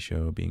TV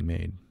show being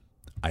made?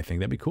 I think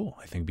that'd be cool.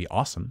 I think it'd be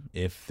awesome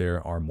if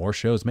there are more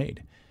shows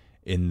made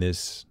in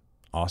this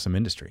awesome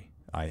industry.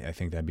 I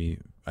think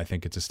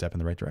it's a step in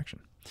the right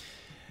direction.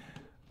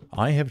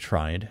 I have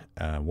tried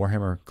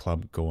Warhammer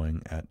Club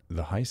going at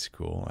the high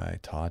school I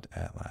taught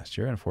at last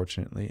year.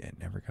 Unfortunately, it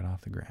never got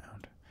off the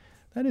ground.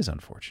 That is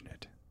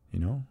unfortunate,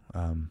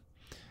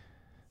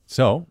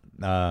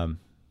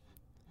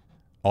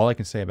 all I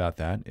can say about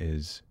that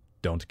is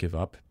don't give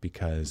up,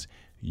 because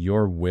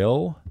your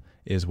will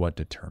is what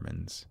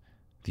determines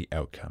the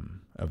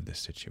outcome of this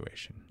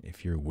situation.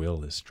 If your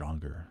will is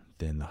stronger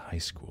than the high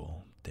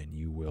school, then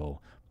you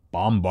will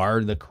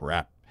bombard the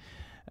crap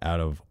out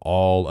of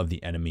all of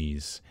the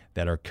enemies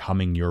that are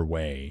coming your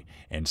way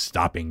and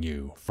stopping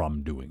you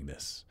from doing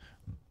this.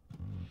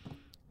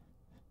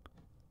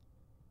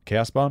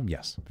 Chaos Bomb?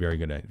 Yes. Very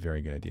good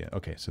idea.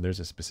 Okay, so there's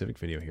a specific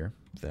video here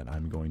that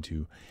I'm going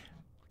to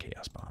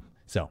Chaos Bomb.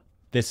 So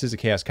this is a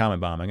Chaos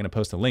Comment Bomb. I'm going to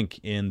post a link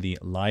in the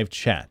live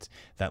chat.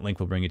 That link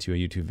will bring you to a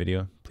YouTube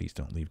video. Please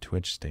don't leave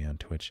Twitch. Stay on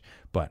Twitch.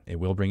 But it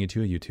will bring you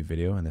to a YouTube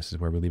video, and this is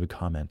where we leave a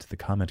comment. The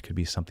comment could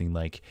be something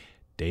like,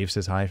 Dave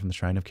says hi from the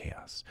Shrine of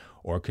Chaos.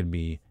 Or it could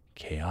be,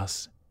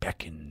 Chaos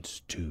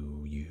beckons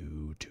to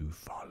you to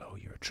follow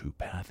your true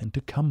path and to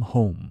come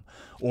home.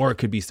 Or it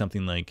could be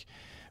something like,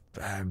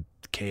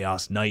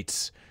 Chaos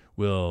Knights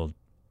will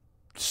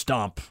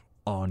stomp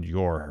on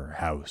your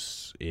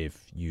house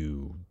if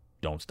you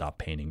don't stop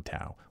painting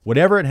Tau.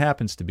 Whatever it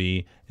happens to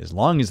be, as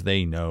long as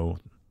they know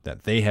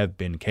that they have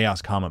been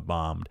Chaos Comet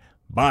bombed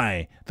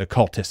by the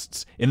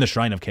cultists in the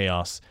Shrine of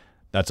Chaos,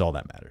 that's all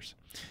that matters.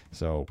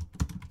 So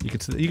you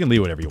can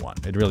leave whatever you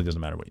want. It really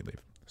doesn't matter what you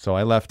leave. So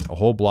I left a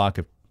whole block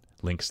of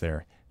links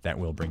there that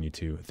will bring you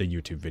to the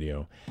YouTube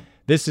video.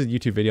 This is a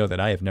YouTube video that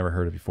I have never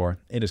heard of before.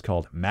 It is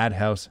called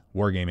Madhouse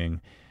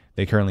Wargaming.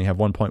 They currently have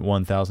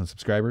 1.1 thousand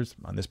subscribers.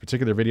 On this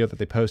particular video that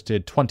they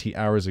posted 20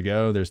 hours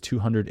ago, there's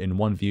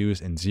 201 views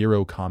and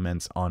 0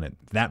 comments on it.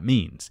 That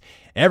means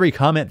every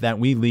comment that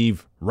we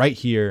leave right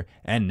here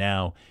and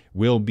now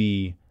will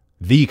be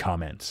the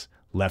comments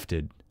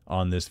lefted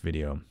on this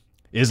video.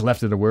 Is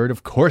lefted a word?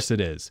 Of course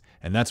it is.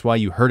 And that's why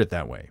you heard it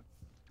that way.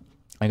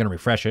 I'm going to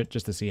refresh it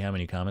just to see how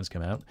many comments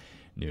come out.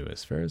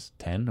 Newest first,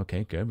 10.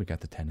 Okay, good. We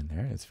got the 10 in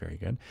there. It's very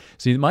good.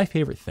 See, my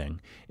favorite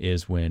thing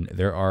is when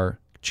there are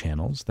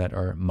channels that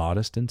are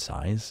modest in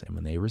size and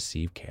when they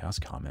receive Chaos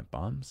Comment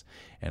Bombs,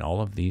 and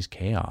all of these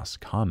Chaos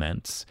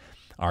comments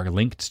are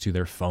linked to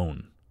their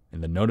phone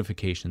and the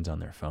notifications on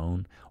their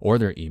phone or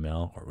their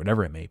email or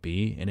whatever it may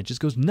be, and it just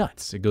goes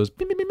nuts. It goes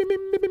bim, bim, bim, bim, bim,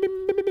 bim, bim,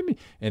 bim, bim, bim,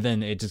 and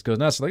then it just goes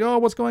nuts. Like, oh,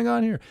 what's going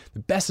on here? The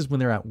best is when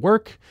they're at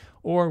work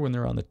or when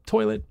they're on the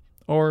toilet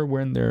or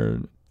when they're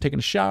taking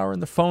a shower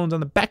and the phone's on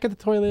the back of the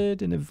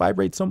toilet and it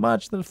vibrates so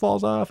much that it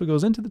falls off. It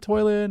goes into the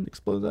toilet and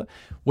explodes up.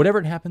 Whatever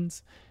it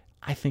happens,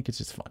 I think it's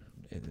just fun.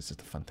 It's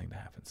just a fun thing to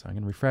happen. So I'm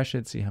going to refresh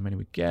it, see how many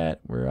we get.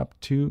 We're up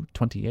to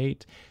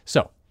 28.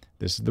 So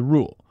this is the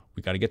rule.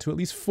 We got to get to at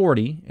least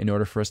 40 in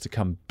order for us to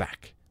come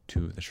back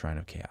to the Shrine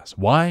of Chaos.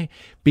 Why?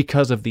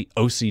 Because of the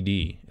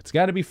OCD. It's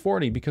got to be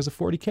 40 because of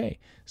 40K.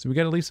 So we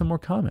got to leave some more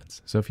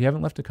comments. So if you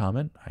haven't left a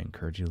comment, I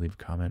encourage you to leave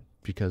a comment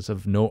because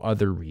of no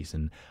other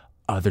reason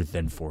other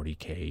than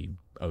 40K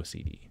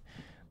OCD.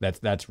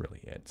 That's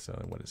really it. So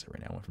what is it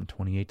right now? Went from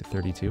 28 to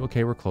 32.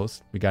 Okay, we're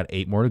close. We got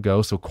 8 more to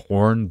go. So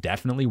Corn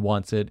definitely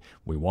wants it.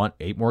 We want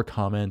 8 more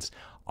comments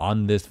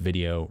on this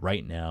video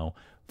right now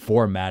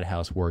for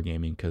Madhouse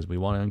Wargaming, because we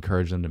want to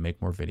encourage them to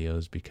make more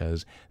videos,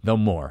 because the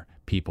more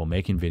people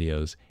making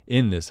videos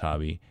in this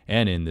hobby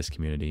and in this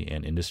community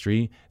and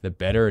industry, the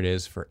better it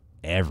is for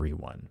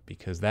everyone,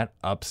 because that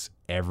ups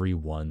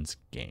everyone's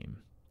game.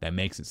 That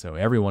makes it so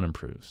everyone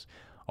improves.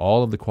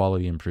 All of the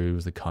quality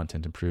improves, the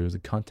content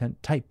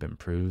type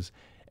improves,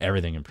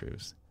 everything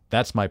improves.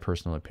 That's my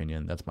personal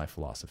opinion. That's my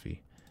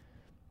philosophy.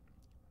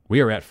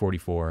 We are at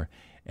 44,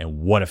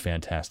 and what a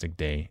fantastic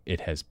day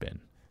it has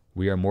been.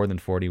 We are more than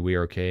 40. We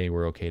are okay.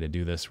 We're okay to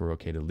do this. We're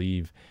okay to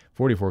leave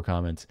 44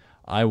 comments.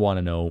 I want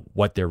to know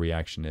what their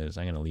reaction is.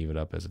 I'm going to leave it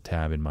up as a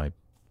tab in my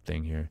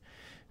thing here,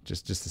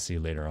 just to see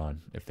later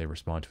on if they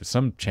respond to it.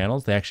 Some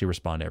channels, they actually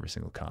respond to every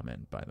single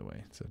comment, by the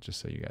way. So just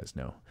so you guys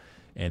know.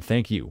 And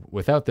thank you.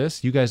 Without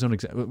this, you guys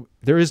don't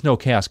there is no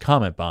Chaos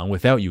Comment Bomb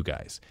without you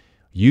guys.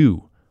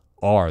 You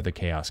are the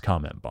Chaos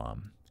Comment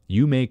Bomb.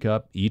 You make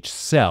up each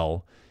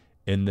cell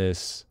in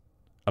this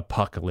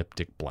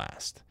apocalyptic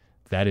blast.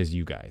 That is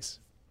you guys.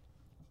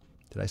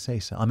 Did I say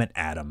so? I meant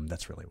Adam.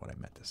 That's really what I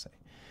meant to say.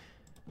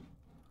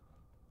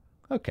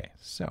 Okay,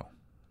 so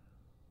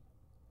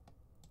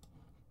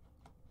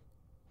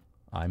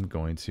I'm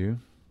going to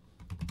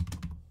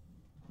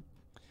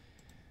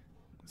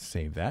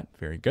save that.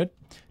 Very good.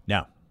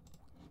 Now,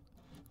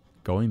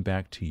 going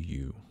back to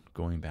you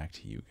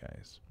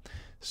guys.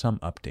 Some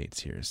updates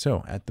here.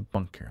 So at the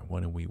bunker,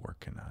 what are we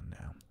working on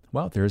now?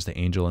 Well, there's the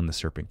Angel and the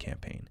Serpent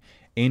campaign.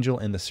 Angel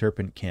and the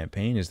Serpent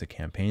campaign is the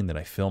campaign that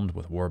I filmed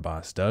with War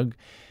Boss Doug,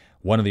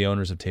 one of the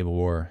owners of Table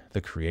War,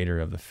 the creator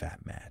of the Fat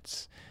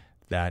Mats.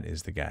 That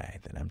is the guy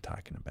that I'm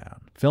talking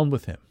about. Filmed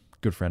with him.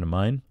 Good friend of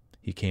mine.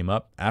 He came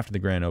up after the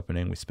grand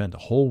opening. We spent a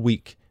whole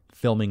week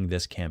filming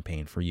this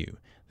campaign for you.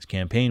 This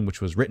campaign,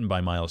 which was written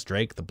by Miles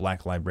Drake, the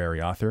Black Library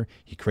author,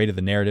 he created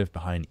the narrative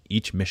behind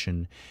each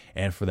mission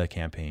and for the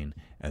campaign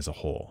as a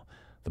whole.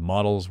 The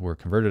models were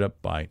converted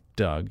up by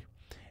Doug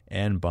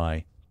and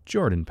by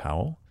Jordan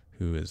Powell,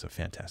 who is a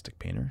fantastic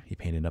painter. He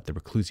painted up the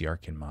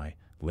Reclusiarch in my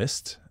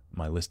list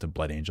of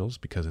Blood Angels,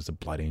 because it's a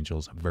Blood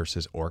Angels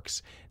versus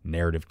Orcs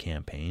narrative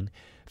campaign.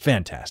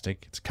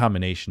 Fantastic. It's a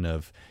combination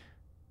of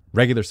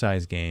regular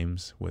sized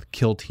games with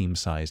kill team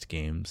sized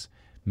games,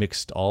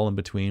 mixed all in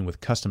between with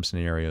custom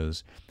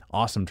scenarios,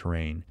 awesome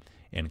terrain,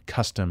 and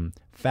custom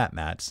fat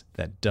mats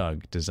that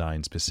Doug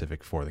designed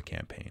specific for the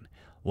campaign.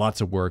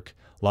 Lots of work,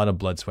 a lot of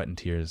blood, sweat, and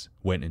tears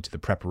went into the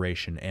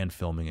preparation and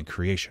filming and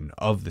creation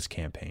of this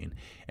campaign,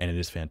 and it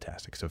is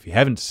fantastic. So if you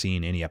haven't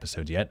seen any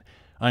episodes yet,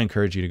 I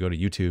encourage you to go to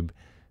YouTube,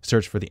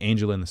 search for the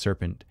Angel and the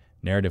Serpent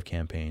narrative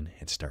campaign,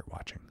 and start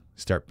watching.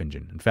 Start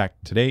binging. In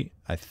fact, today,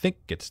 I think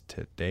it's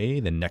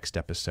today, the next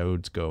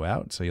episodes go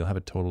out, so you'll have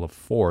a total of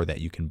 4 that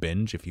you can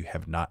binge if you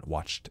have not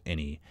watched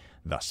any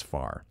thus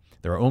far.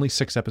 There are only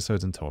 6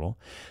 episodes in total,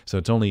 so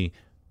it's only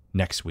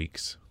next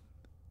week's,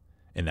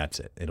 and that's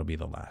it. It'll be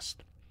the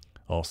last.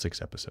 All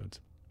 6 episodes.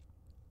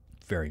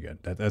 Very good.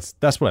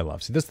 That's what I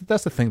love. See,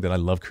 that's the thing that I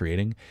love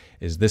creating,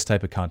 is this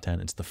type of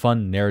content. It's the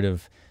fun,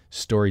 narrative,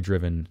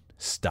 story-driven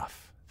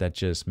stuff that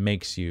just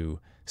makes you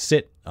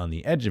sit on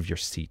the edge of your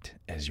seat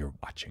as you're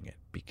watching it,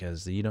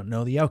 because you don't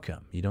know the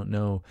outcome. You don't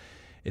know.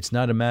 It's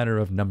not a matter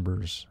of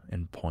numbers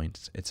and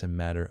points. It's a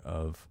matter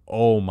of,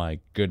 oh my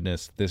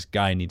goodness, this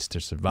guy needs to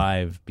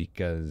survive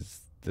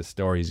because the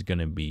story's going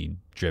to be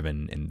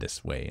driven in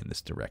this way, in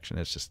this direction.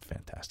 It's just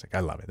fantastic. I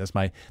love it. That's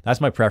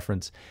my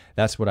preference.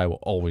 That's what I will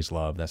always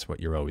love. That's what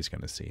you're always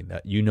going to see.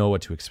 That you know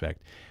what to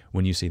expect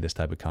when you see this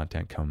type of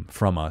content come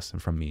from us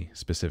and from me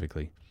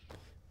specifically.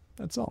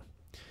 That's all.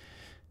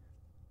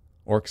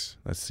 Orcs,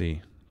 let's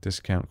see.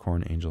 Discount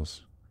Corn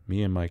Angels.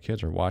 Me and my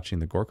kids are watching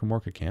the Gorka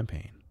Morka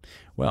campaign.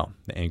 Well,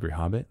 the Angry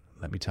Hobbit,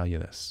 let me tell you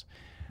this.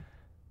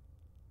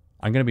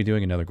 I'm going to be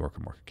doing another Gorka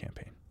Morka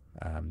campaign.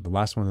 The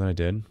last one that I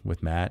did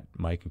with Matt,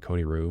 Mike, and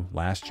Cody Rue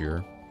last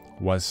year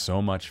was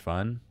so much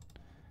fun.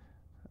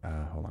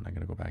 Hold on, I'm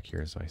going to go back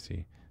here so I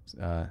see.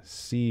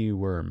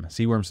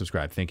 Seaworm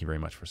subscribe. Thank you very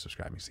much for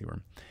subscribing,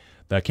 Seaworm.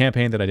 The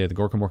campaign that I did, the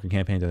Gorka Morka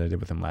campaign that I did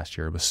with him last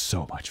year, was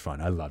so much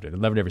fun. I loved it. I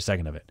loved every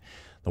second of it.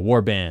 The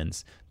war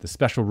bands, the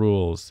special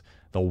rules,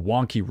 the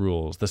wonky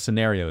rules, the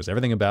scenarios,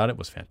 everything about it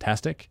was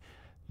fantastic.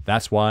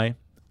 That's why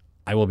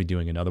I will be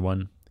doing another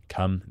one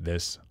come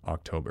this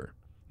October.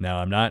 Now,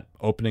 I'm not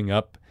opening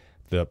up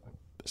the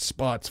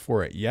spots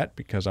for it yet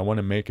because I want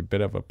to make a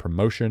bit of a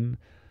promotional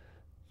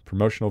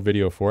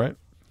video for it,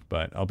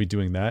 but I'll be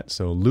doing that.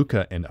 So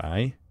Luca and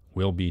I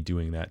will be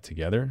doing that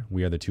together.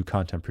 We are the 2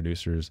 content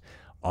producers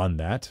on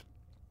that.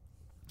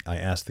 I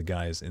asked the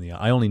guys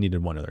I only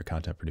needed one other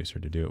content producer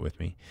to do it with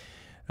me.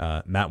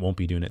 Matt won't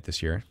be doing it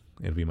this year.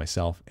 It'll be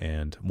myself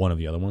and one of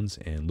the other ones,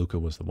 and Luca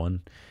was the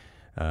one.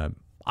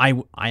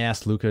 I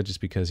asked Luca just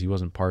because he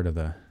wasn't part of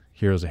the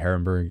Heroes of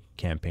Herrenberg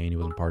campaign. He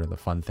wasn't part of the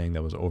fun thing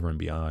that was over and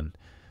beyond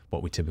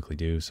what we typically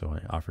do, so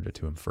I offered it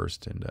to him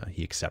first, and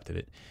he accepted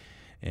it.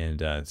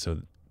 And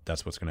so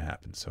that's what's going to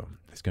happen. So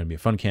it's going to be a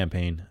fun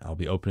campaign. I'll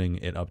be opening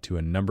it up to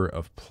a number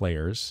of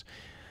players.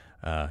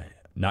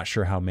 Not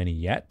sure how many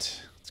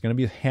yet. It's going to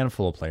be a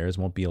handful of players.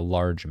 It won't be a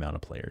large amount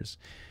of players,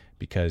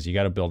 because you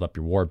got to build up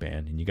your war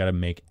band and you got to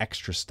make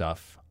extra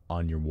stuff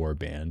on your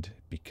warband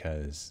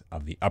because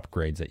of the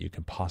upgrades that you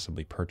can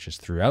possibly purchase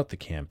throughout the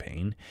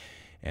campaign.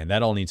 And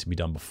that all needs to be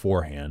done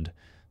beforehand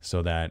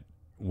so that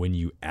when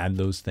you add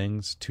those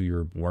things to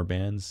your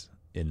warbands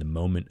in the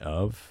moment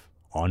of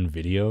on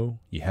video,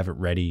 you have it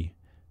ready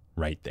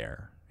right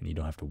there and you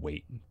don't have to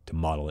wait to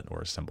model it or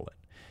assemble it.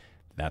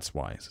 That's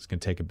why. So it's going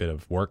to take a bit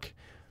of work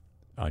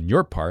on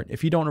your part.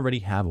 If you don't already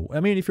have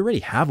if you already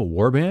have a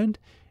warband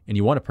and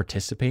you want to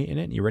participate in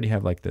it, and you already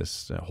have like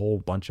this whole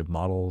bunch of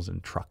models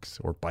and trucks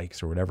or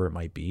bikes or whatever it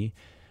might be,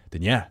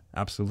 then yeah,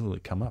 absolutely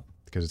come up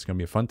because it's going to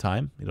be a fun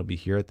time. It'll be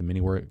here at the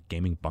Mini-War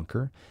Gaming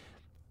Bunker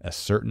a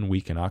certain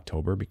week in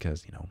October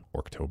because,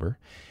 Orktober,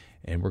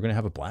 and we're going to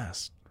have a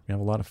blast. We're going to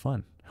have a lot of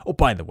fun. Oh,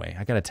 by the way,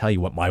 I got to tell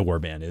you what my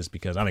warband is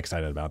because I'm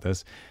excited about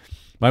this.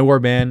 My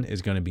warband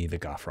is going to be the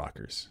Goth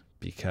Rockers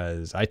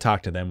because I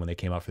talked to them when they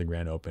came out for the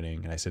grand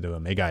opening, and I said to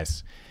them, hey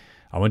guys,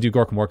 I want to do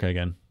Gorka Morka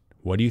again.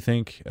 What do you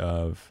think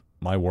of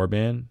my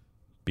warband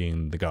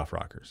being the Goth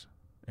Rockers?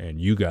 And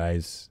you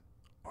guys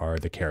are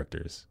the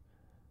characters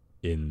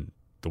in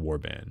the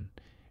warband,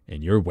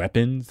 and your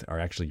weapons are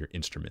actually your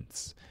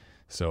instruments.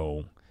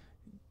 So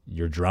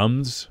your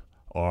drums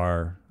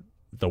are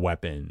the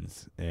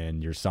weapons,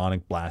 and your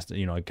sonic blast,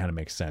 it kind of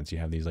makes sense. You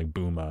have these like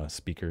boom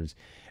speakers,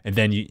 and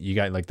then you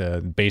got like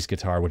the bass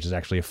guitar, which is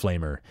actually a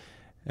flamer,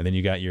 and then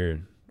you got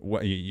you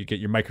get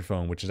your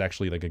microphone, which is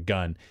actually like a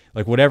gun,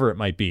 like whatever it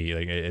might be.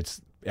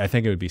 I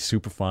think it would be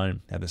super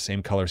fun, have the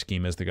same color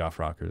scheme as the Goth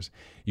Rockers,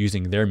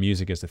 using their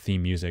music as the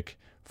theme music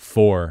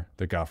for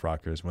the Goth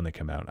Rockers when they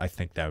come out. I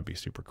think that would be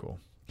super cool.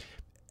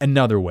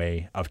 Another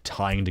way of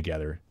tying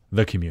together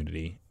the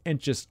community, and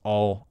just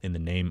all in the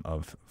name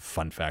of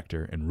fun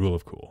factor and rule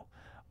of cool.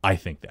 I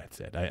think that's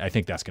it. I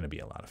think that's going to be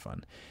a lot of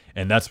fun.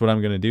 And that's what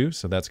I'm going to do.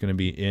 So that's going to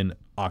be in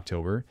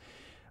October.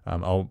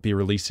 I'll be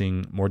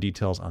releasing more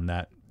details on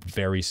that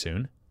very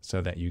soon so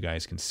that you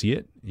guys can see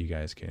it. You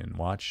guys can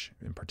watch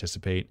and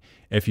participate.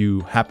 If you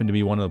happen to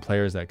be one of the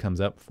players that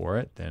comes up for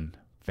it, then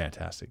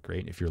fantastic,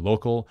 great. If you're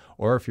local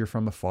or if you're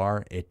from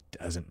afar, it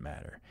doesn't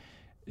matter.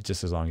 It's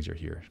just as long as you're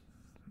here.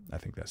 I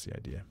think that's the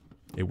idea.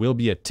 It will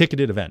be a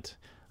ticketed event.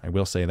 I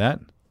will say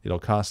that. It'll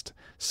cost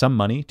some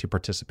money to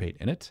participate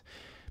in it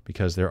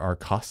because there are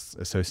costs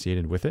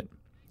associated with it.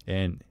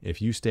 And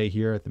if you stay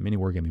here at the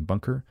Mini-War Gaming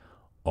Bunker,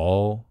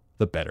 all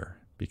the better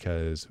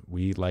because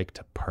we like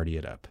to party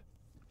it up.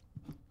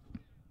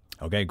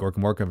 Okay, Gorka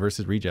Morka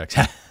versus Rejects.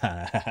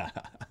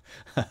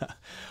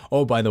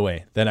 Oh, by the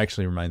way, that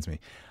actually reminds me.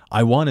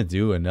 I want to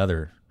do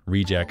another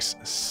Rejects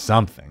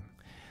something.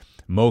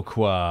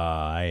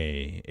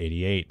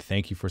 Mokwa88,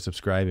 thank you for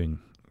subscribing.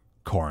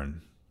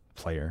 Corn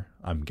player,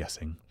 I'm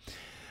guessing.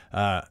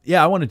 I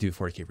want to do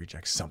 40K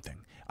Rejects something.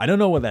 I don't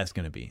know what that's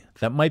going to be.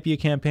 That might be a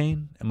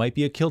campaign. It might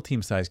be a kill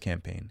team size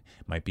campaign.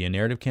 It might be a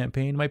narrative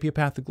campaign. It might be a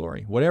Path to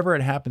Glory. Whatever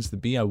it happens to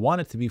be, I want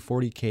it to be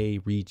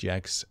 40K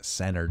Rejects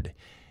centered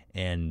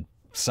and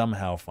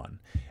somehow fun.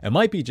 It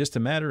might be just a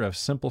matter of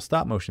simple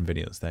stop motion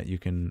videos that you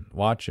can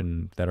watch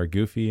and that are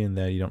goofy and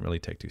that you don't really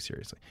take too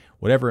seriously.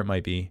 Whatever it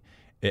might be,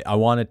 I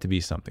want it to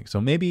be something.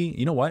 So maybe,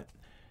 you know what?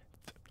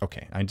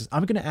 Okay, I'm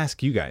going to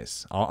ask you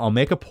guys. I'll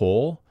make a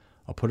poll.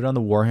 I'll put it on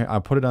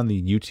I'll put it on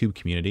the YouTube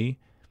community,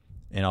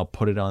 and I'll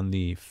put it on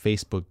the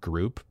Facebook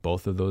group.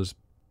 Both of those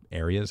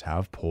areas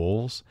have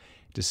polls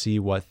to see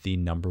what the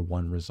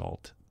 #1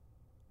 result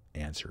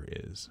answer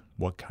is.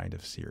 What kind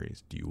of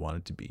series do you want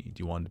it to be?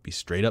 Do you want it to be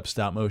straight up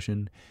stop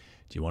motion?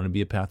 Do you want it to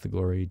be a Path to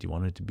Glory? Do you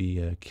want it to be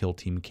a kill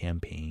team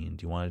campaign?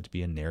 Do you want it to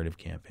be a narrative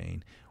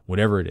campaign?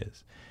 Whatever it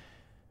is.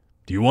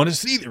 Do you want to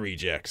see the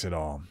Rejects at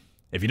all?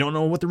 If you don't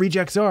know what the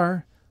Rejects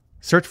are,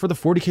 search for the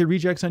 40K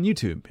Rejects on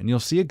YouTube, and you'll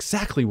see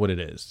exactly what it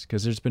is,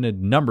 because there's been a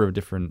number of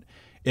different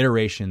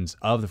iterations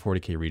of the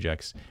 40K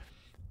Rejects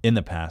in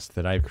the past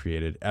that I've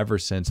created ever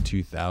since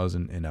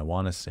 2000, and I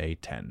want to say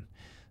 10.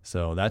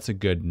 So that's a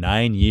good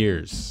 9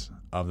 years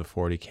of the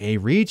 40K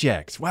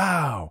Rejects.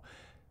 Wow.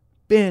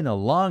 Been a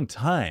long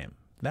time.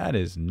 That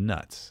is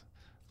nuts.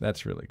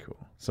 That's really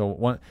cool.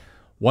 So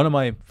one of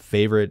my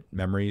favorite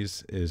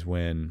memories is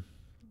when,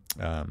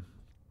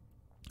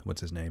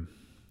 what's his name?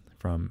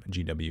 From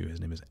GW. His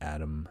name is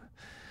Adam.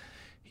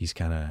 He's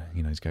kind of,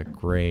 he's got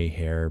gray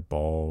hair,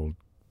 bald,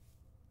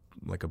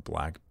 like a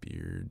black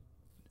beard.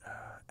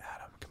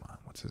 Adam, come on.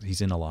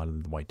 He's in a lot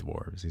of the White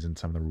Dwarves. He's in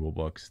some of the rule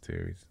books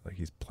too.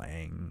 He's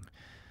playing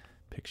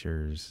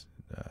pictures.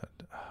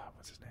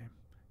 What's his name?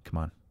 Come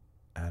on.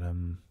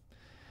 Adam.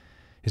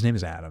 His name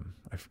is Adam.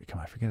 I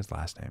forget his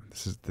last name.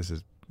 This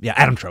is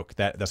Adam Troke.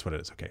 That's what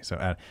it is. Okay.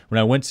 So when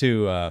I went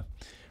to,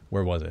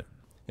 where was it?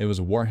 It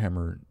was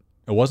Warhammer.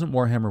 It wasn't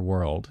Warhammer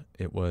World.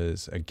 It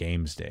was a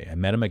Games Day. I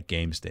met him at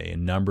Games Day a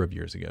number of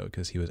years ago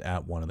because he was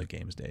at one of the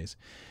Games Days.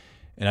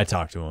 And I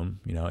talked to him,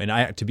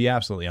 and to be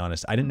absolutely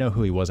honest, I didn't know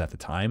who he was at the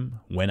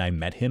time when I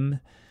met him.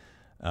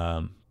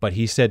 But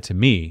he said to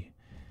me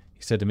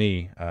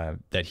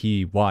that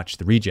he watched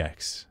the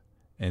Rejects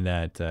and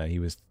that he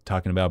was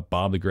talking about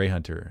Bob the Grey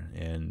Hunter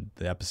and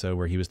the episode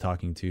where he was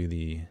talking to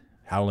the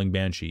Howling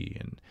Banshee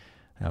and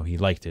how he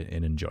liked it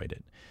and enjoyed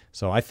it.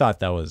 So I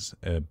thought that was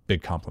a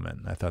big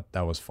compliment. I thought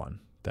that was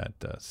fun that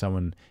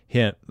someone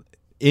him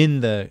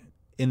in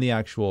the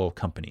actual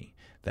company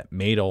that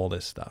made all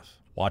this stuff,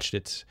 watched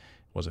it,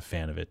 was a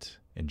fan of it,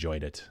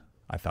 enjoyed it.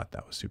 I thought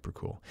that was super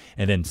cool.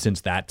 And then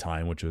since that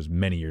time, which was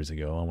many years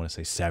ago, I want to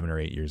say 7 or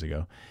 8 years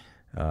ago,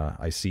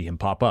 I see him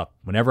pop up.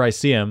 Whenever I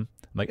see him,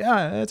 I'm like,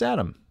 that's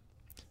Adam.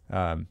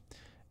 And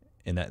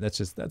that's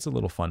a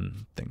little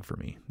fun thing for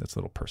me. That's a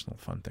little personal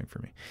fun thing for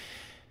me.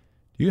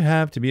 Do you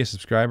have to be a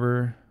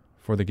subscriber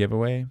for the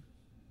giveaway?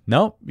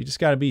 No, you just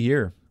got to be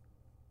here.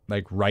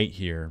 Like right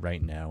here,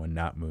 right now, and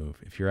not move.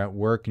 If you're at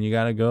work and you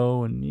got to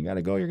go, you're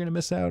going to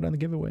miss out on the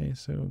giveaway.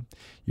 So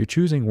you're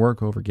choosing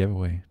work over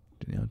giveaway.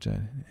 You know,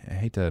 I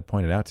hate to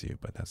point it out to you,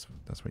 but that's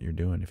what you're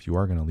doing if you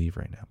are going to leave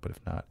right now. But if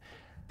not,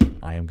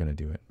 I am going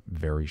to do it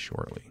very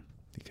shortly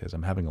because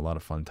I'm having a lot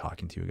of fun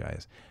talking to you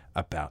guys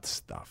about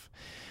stuff.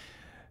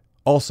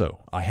 Also,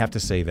 I have to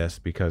say this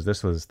because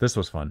this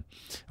was fun.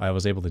 I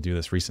was able to do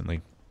this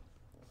recently.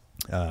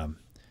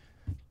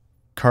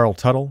 Carl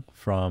Tuttle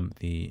from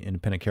the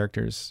Independent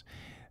Characters.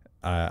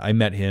 I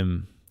met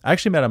him. I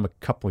actually met him a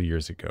couple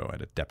years ago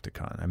at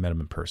Adepticon. I met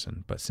him in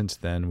person, but since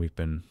then we've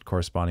been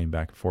corresponding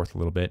back and forth a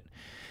little bit.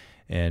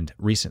 And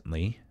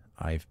recently,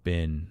 I've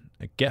been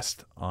a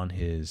guest on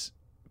his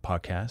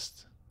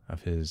podcast,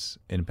 of his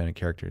Independent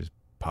Characters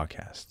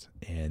podcast,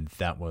 and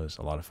that was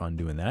a lot of fun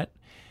doing that.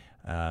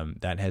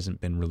 That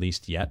hasn't been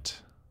released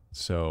yet,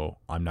 so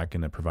I'm not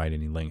going to provide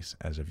any links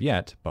as of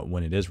yet, but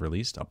when it is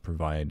released, I'll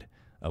provide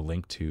a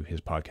link to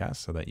his podcast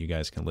so that you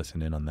guys can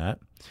listen in on that.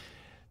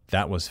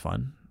 That was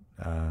fun.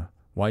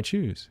 Why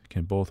choose?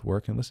 Can both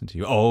work and listen to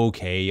you.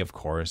 Okay, of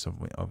course.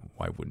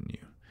 Why wouldn't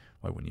you?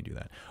 Why wouldn't you do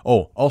that?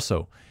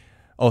 Also,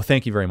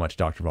 thank you very much,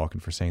 Dr. Vulcan,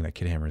 for saying that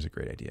Kid Hammer is a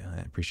great idea.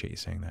 I appreciate you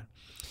saying that.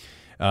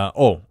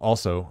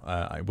 Also,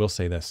 I will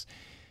say this.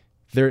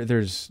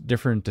 There's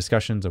different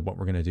discussions of what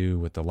we're going to do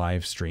with the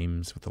live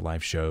streams, with the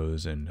live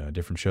shows, and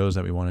different shows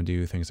that we want to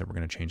do, things that we're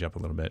going to change up a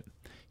little bit.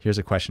 Here's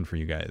a question for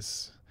you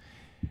guys.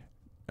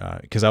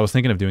 Because I was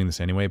thinking of doing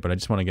this anyway, but I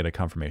just want to get a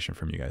confirmation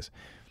from you guys.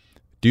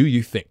 Do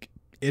you think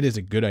it is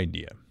a good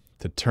idea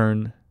to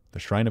turn the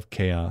Shrine of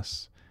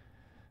Chaos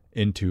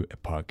into a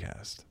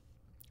podcast?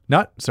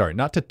 Not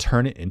to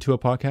turn it into a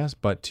podcast,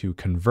 but to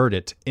convert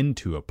it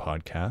into a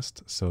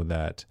podcast so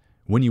that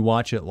when you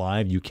watch it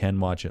live, you can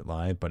watch it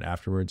live, but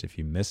afterwards, if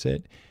you miss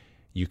it,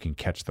 you can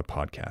catch the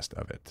podcast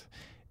of it.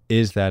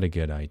 Is that a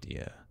good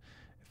idea?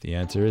 If the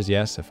answer is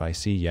yes, if I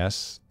see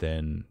yes,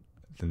 then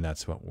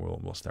that's what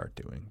we'll start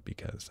doing,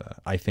 because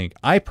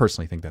I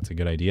personally think that's a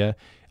good idea.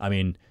 I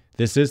mean,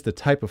 this is the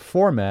type of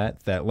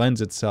format that lends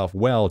itself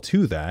well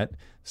to that,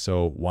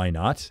 so why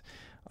not?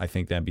 I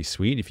think that'd be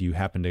sweet. If you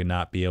happen to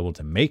not be able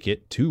to make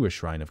it to a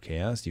Shrine of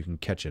Chaos, you can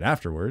catch it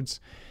afterwards,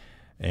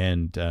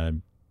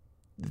 and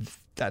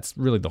that's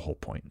really the whole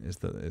point. Is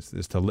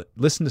to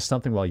listen to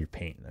something while you're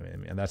painting. I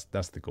mean, and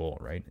that's the goal,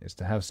 right? Is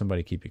to have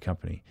somebody keep you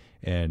company,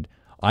 and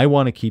I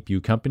want to keep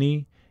you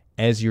company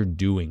as you're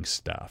doing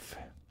stuff.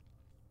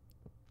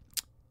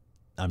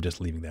 I'm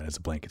just leaving that as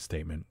a blanket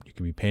statement. You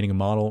can be painting a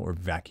model or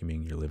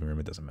vacuuming your living room.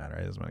 It doesn't matter.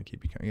 I just want to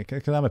keep you company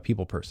because I'm a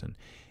people person.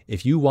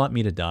 If you want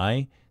me to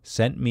die,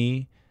 send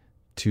me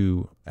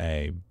to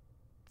a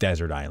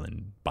desert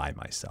island by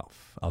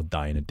myself. I'll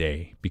die in a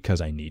day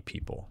because I need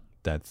people.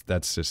 That's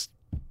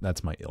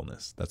my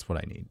illness. That's what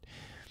I need.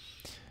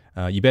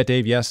 You bet,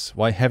 Dave. Yes.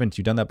 Why haven't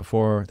you done that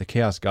before? The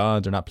Chaos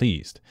Gods are not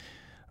pleased.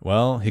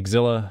 Well,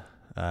 Higzilla,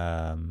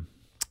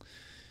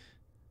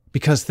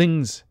 because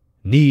things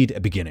need a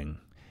beginning.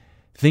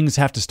 Things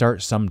have to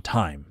start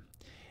sometime.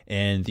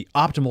 And the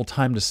optimal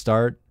time to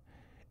start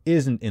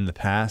isn't in the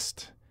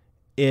past.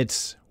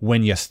 It's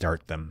when you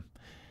start them.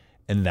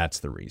 And that's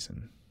the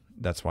reason.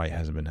 That's why it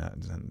hasn't been.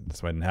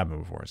 That's why it didn't happen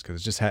before. It's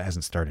because it just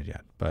hasn't started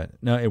yet. But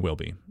no, it will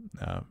be.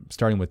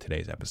 Starting with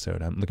today's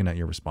episode, I'm looking at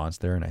your response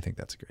there, and I think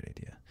that's a great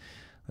idea.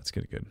 That's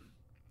good.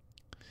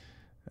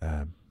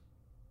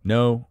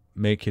 No,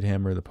 make Kid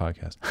Hammer the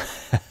podcast.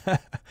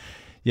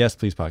 Yes,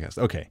 please podcast.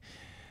 Okay.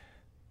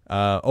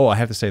 I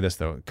have to say this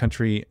though.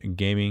 Country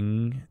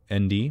Gaming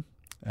ND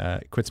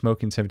quit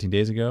smoking 17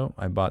 days ago.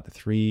 I bought the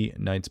 3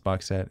 Nights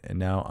box set, and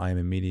now I am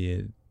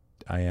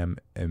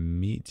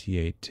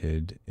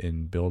immediated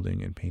in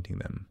building and painting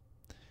them.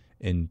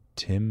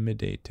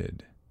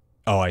 Intimidated.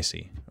 Oh, I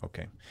see.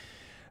 Okay.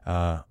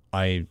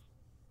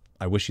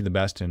 I wish you the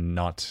best in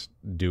not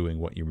doing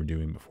what you were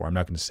doing before. I'm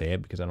not going to say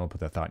it because I don't want to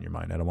put that thought in your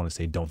mind. I don't want to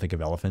say don't think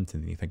of elephants,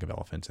 and then you think of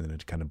elephants, and then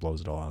it kind of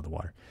blows it all out of the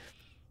water.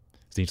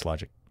 Zinch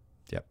logic.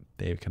 Yep.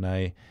 Dave, can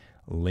I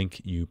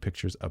link you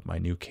pictures of my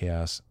new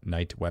Chaos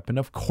Knight weapon?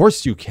 Of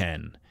course you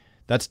can.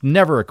 That's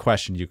never a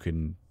question you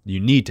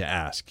need to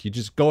ask. You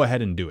just go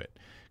ahead and do it,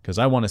 because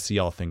I want to see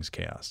all things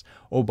Chaos.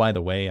 Oh, by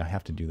the way, I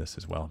have to do this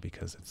as well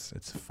because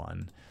it's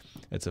fun.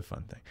 It's a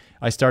fun thing.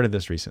 I started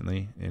this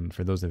recently, and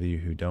for those of you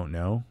who don't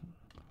know,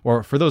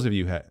 or for those of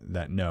you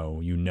that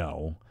know, you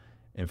know,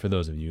 and for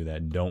those of you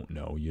that don't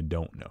know, you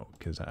don't know,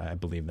 because I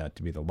believe that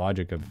to be the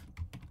logic of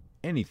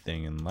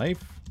anything in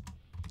life.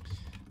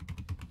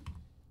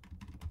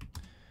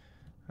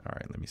 All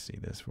right, let me see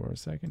this for a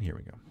second. Here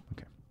we go.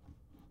 Okay.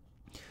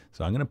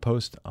 So I'm going to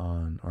post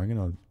on, or I'm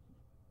going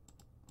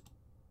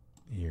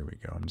to, here we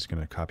go. I'm just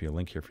going to copy a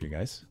link here for you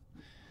guys.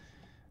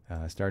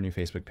 Start a new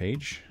Facebook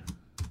page.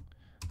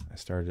 I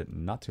started it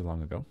not too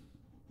long ago.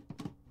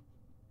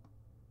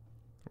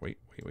 Wait.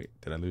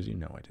 Did I lose you?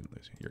 No, I didn't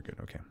lose you. You're good.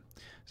 Okay.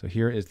 So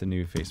here is the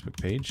new Facebook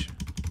page.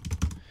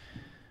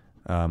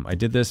 I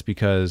did this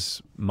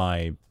because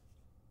I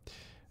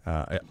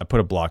put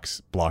a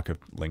block of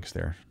links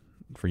there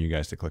for you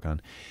guys to click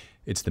on.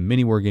 It's the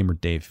Mini Wargamer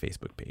Dave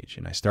Facebook page.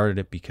 And I started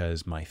it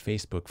because my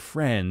Facebook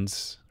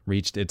friends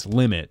reached its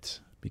limit,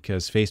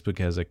 because Facebook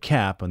has a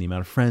cap on the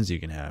amount of friends you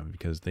can have,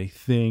 because they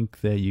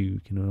think that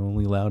you can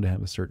only allowed to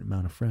have a certain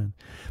amount of friends.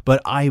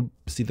 But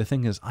the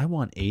thing is, I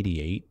want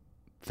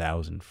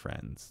 88,000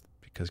 friends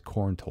because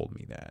Corn told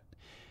me that.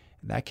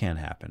 That can't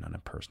happen on a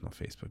personal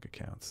Facebook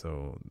account.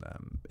 So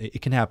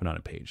it can happen on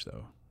a page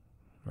though,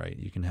 right?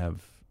 You can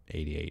have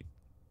 88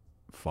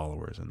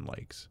 followers and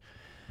likes,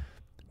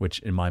 which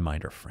in my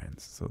mind are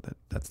friends. So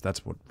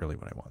that's what I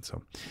want.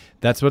 So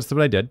that's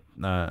what I did.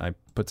 I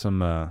put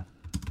some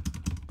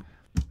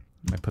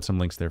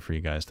links there for you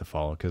guys to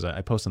follow, because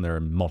I post on there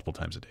multiple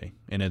times a day,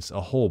 and it's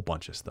a whole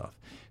bunch of stuff.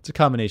 It's a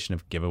combination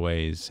of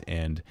giveaways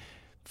and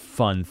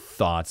fun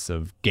thoughts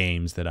of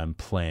games that I'm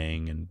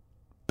playing, and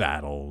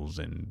battles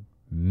and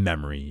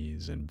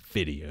memories and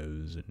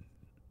videos, and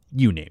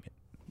you name it.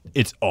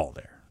 It's all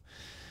there.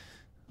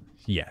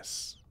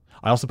 Yes.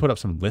 I also put up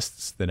some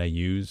lists that I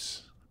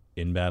use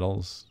in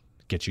battles,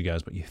 get you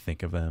guys what you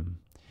think of them,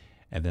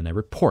 and then I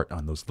report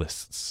on those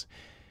lists.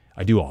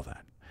 I do all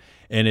that.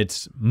 And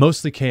it's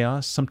mostly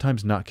chaos,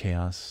 sometimes not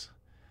chaos.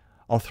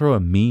 I'll throw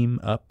a meme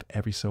up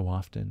every so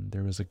often.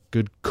 There was a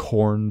good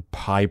corn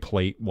pie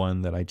plate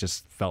one that I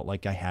just felt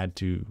like I had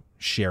to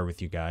share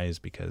with you guys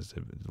because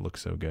it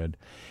looks so good.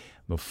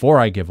 Before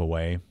I give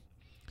away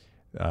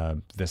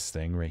this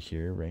thing right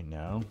here, right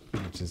now,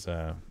 which is,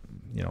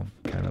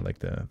 kind of like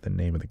the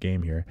name of the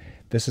game here,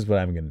 this is what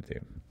I'm going to do.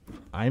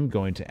 I'm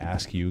going to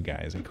ask you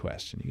guys a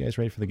question. You guys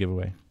ready for the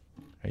giveaway?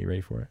 Are you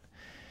ready for it?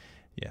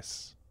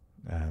 Yes.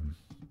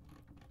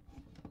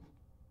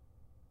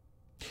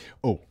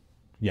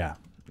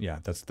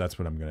 That's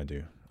what I'm gonna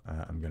do.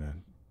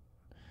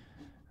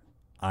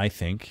 I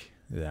think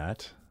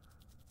that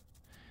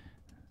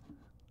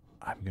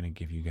I'm gonna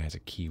give you guys a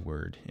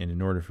keyword, and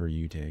in order for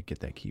you to get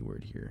that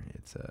keyword here,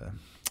 it's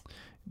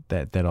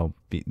that'll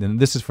be. Then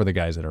this is for the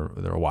guys that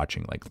are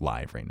watching like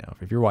live right now.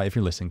 If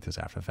you're listening to this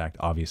after the fact,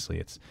 obviously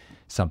it's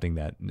something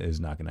that is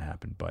not going to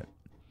happen, but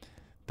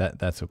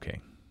that's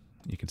okay.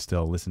 You can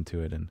still listen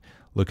to it and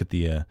look at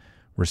the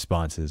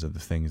responses of the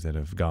things that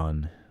have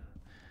gone.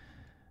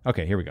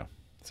 Okay, here we go.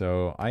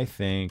 So I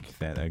think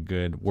that a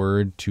good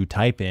word to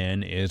type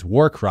in is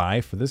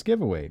Warcry for this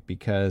giveaway,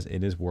 because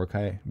it is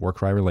Warcry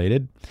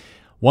related.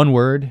 One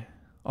word,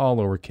 all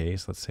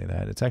lowercase, let's say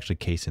that. It's actually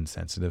case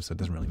insensitive, so it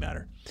doesn't really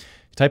matter. If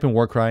you type in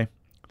Warcry,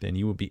 then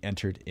you will be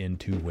entered in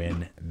to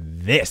win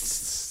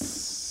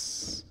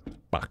this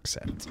box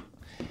set.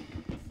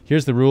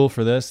 Here's the rule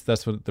for this.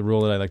 That's what the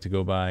rule that I like to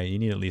go by. You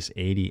need at least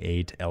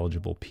 88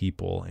 eligible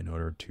people in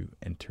order to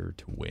enter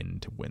to win.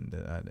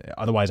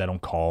 Otherwise, I don't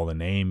call the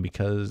name,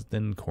 because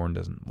then Corn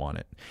doesn't want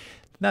it.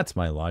 That's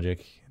my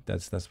logic.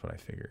 That's what I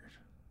figured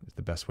is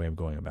the best way of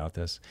going about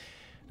this.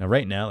 Now,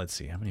 right now, let's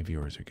see how many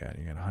viewers we got.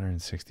 You got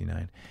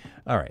 169.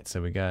 All right,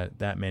 so we got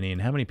that many.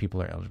 And how many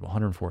people are eligible?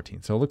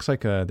 114. So it looks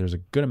like there's a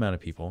good amount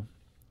of people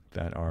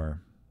that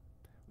are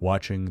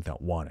watching that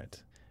want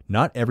it.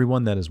 Not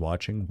everyone that is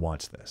watching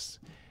wants this.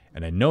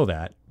 And I know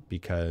that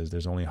because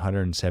there's only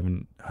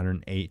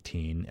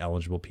 118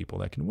 eligible people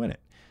that can win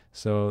it.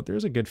 So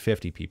there's a good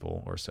 50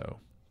 people or so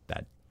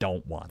that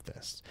don't want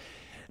this.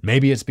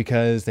 Maybe it's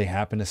because they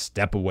happen to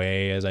step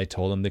away as I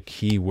told them the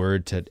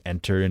keyword to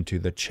enter into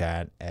the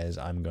chat as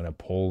I'm going to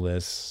pull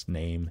this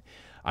name.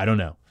 I don't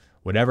know.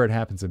 Whatever it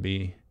happens to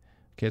be.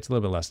 Okay, it's a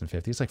little bit less than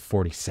 50. It's like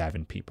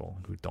 47 people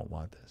who don't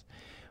want this.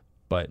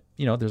 But,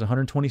 there's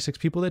 126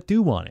 people that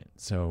do want it.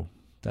 So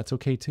that's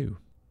okay too.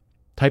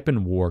 Type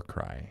in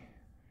Warcry.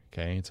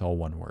 Okay, it's all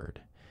one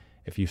word.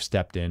 If you've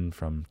stepped in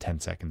from 10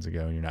 seconds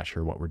ago and you're not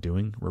sure what we're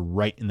doing, we're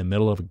right in the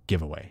middle of a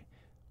giveaway.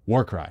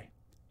 Warcry.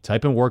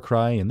 Type in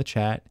Warcry in the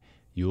chat.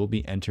 You will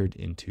be entered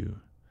into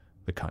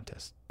the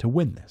contest to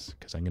win this,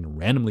 because I'm going to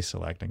randomly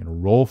select. I'm going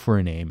to roll for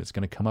a name. It's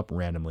going to come up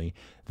randomly.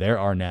 There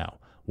are now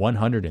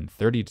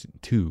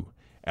 132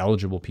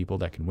 eligible people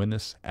that can win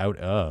this out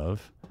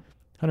of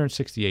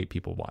 168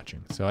 people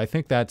watching. So I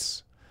think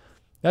that's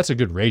a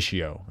good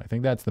ratio. I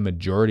think that's the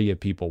majority of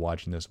people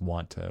watching this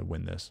want to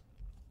win this.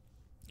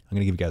 I'm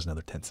going to give you guys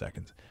another 10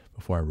 seconds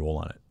before I roll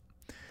on it.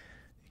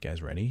 You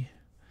guys ready?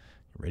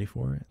 You ready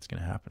for it? It's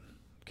going to happen.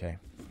 Okay,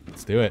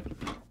 let's do it.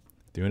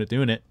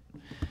 Doing it.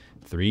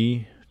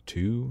 3,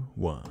 2,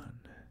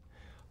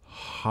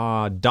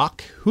 1.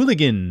 Doc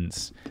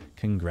Hooligans.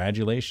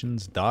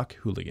 Congratulations, Doc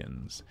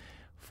Hooligans,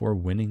 for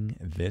winning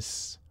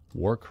this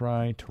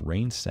Warcry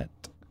terrain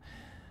set.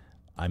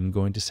 I'm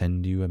going to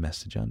send you a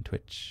message on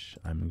Twitch.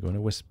 I'm going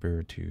to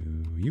whisper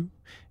to you.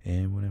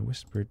 And when I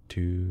whisper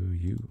to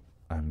you,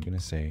 I'm going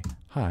to say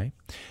hi.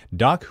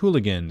 Doc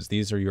Hooligans,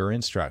 these are your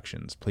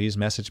instructions. Please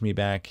message me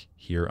back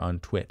here on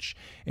Twitch.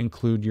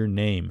 Include your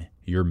name,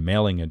 your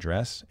mailing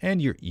address,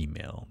 and your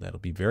email. That'll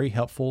be very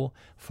helpful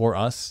for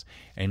us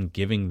and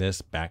giving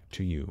this back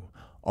to you.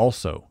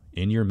 Also,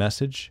 in your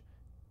message,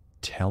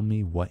 tell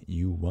me what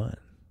you won.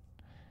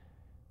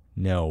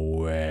 No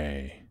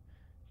way.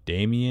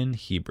 Damian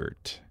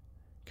Hebert.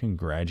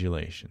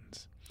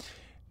 Congratulations.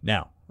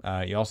 Now,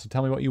 you also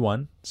tell me what you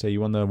won. Say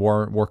you won the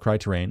Warcry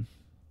terrain.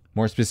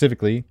 More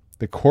specifically,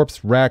 the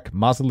Corpse Rack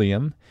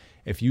Mausoleum.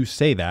 If you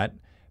say that,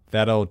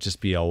 that'll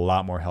just be a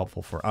lot more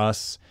helpful for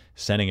us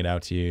sending it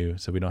out to you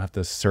so we don't have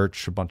to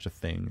search a bunch of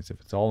things. If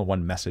it's all in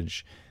one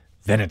message,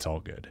 then it's all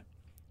good.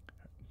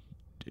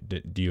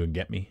 Do you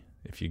get me?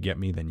 If you get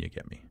me, then you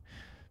get me.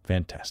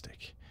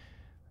 Fantastic.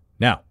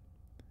 Now,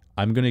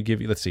 I'm going to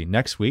give you, let's see,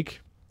 next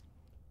week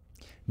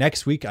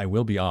I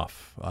will be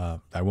off.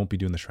 I won't be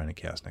doing the Shrine of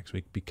Chaos next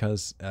week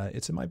because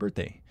it's my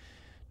birthday.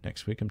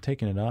 Next week I'm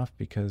taking it off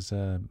because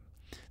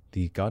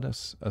the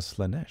goddess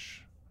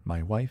Slanesh,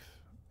 my wife,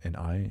 and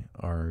I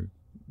are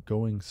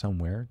going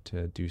somewhere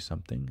to do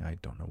something. I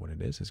don't know what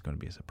it is. It's going to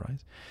be a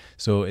surprise.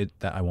 So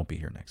I won't be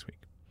here next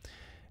week.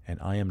 And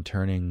I am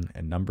turning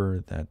a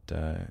number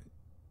that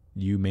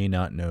you may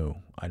not know.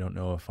 I don't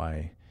know if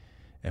I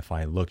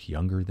look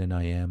younger than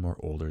I am or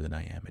older than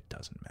I am. It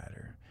doesn't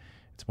matter.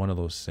 It's one of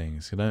those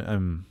things.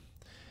 I'm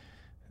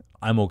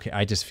okay.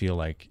 I just feel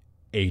like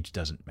age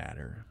doesn't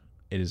matter.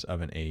 It is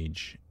of an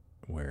age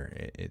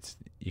where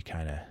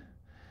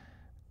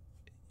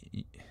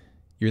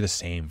you're the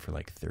same for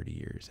like 30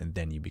 years and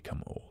then you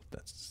become old.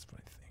 That's what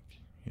I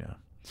think.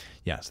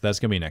 Yeah. So that's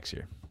gonna be next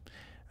year.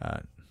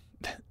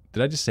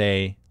 Did I just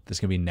say this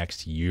is gonna be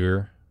next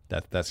year?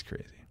 That's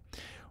crazy.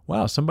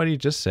 Wow. Somebody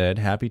just said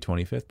happy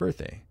 25th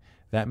birthday.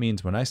 That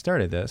means when I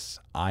started this,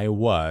 I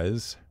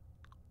was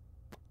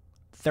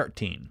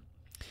 13.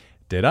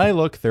 Did I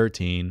look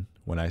 13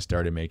 when I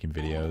started making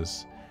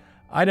videos?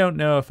 I don't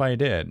know if I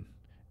did.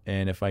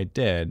 And if I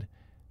did,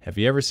 have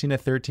you ever seen a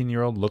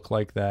 13-year-old look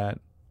like that?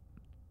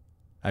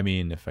 I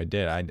mean, if I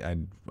did,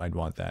 I'd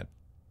want that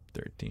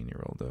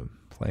 13-year-old to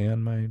play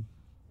on my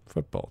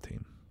football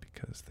team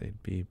because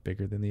they'd be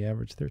bigger than the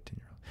average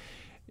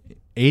 13-year-old.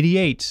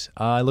 88.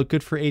 I look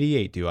good for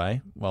 88, do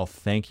I? Well,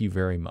 thank you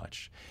very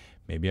much.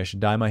 Maybe I should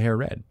dye my hair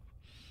red.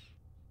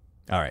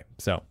 All right,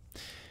 so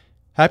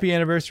happy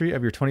anniversary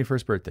of your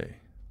 21st birthday.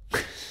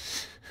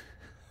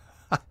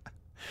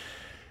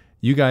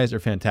 You guys are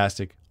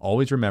fantastic.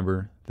 Always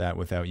remember that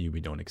without you,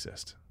 we don't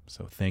exist.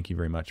 So thank you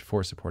very much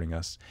for supporting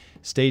us.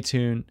 Stay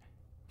tuned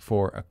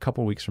for a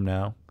couple weeks from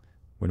now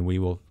when we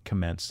will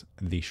commence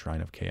the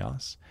Shrine of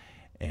Chaos.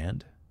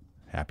 And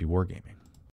happy wargaming.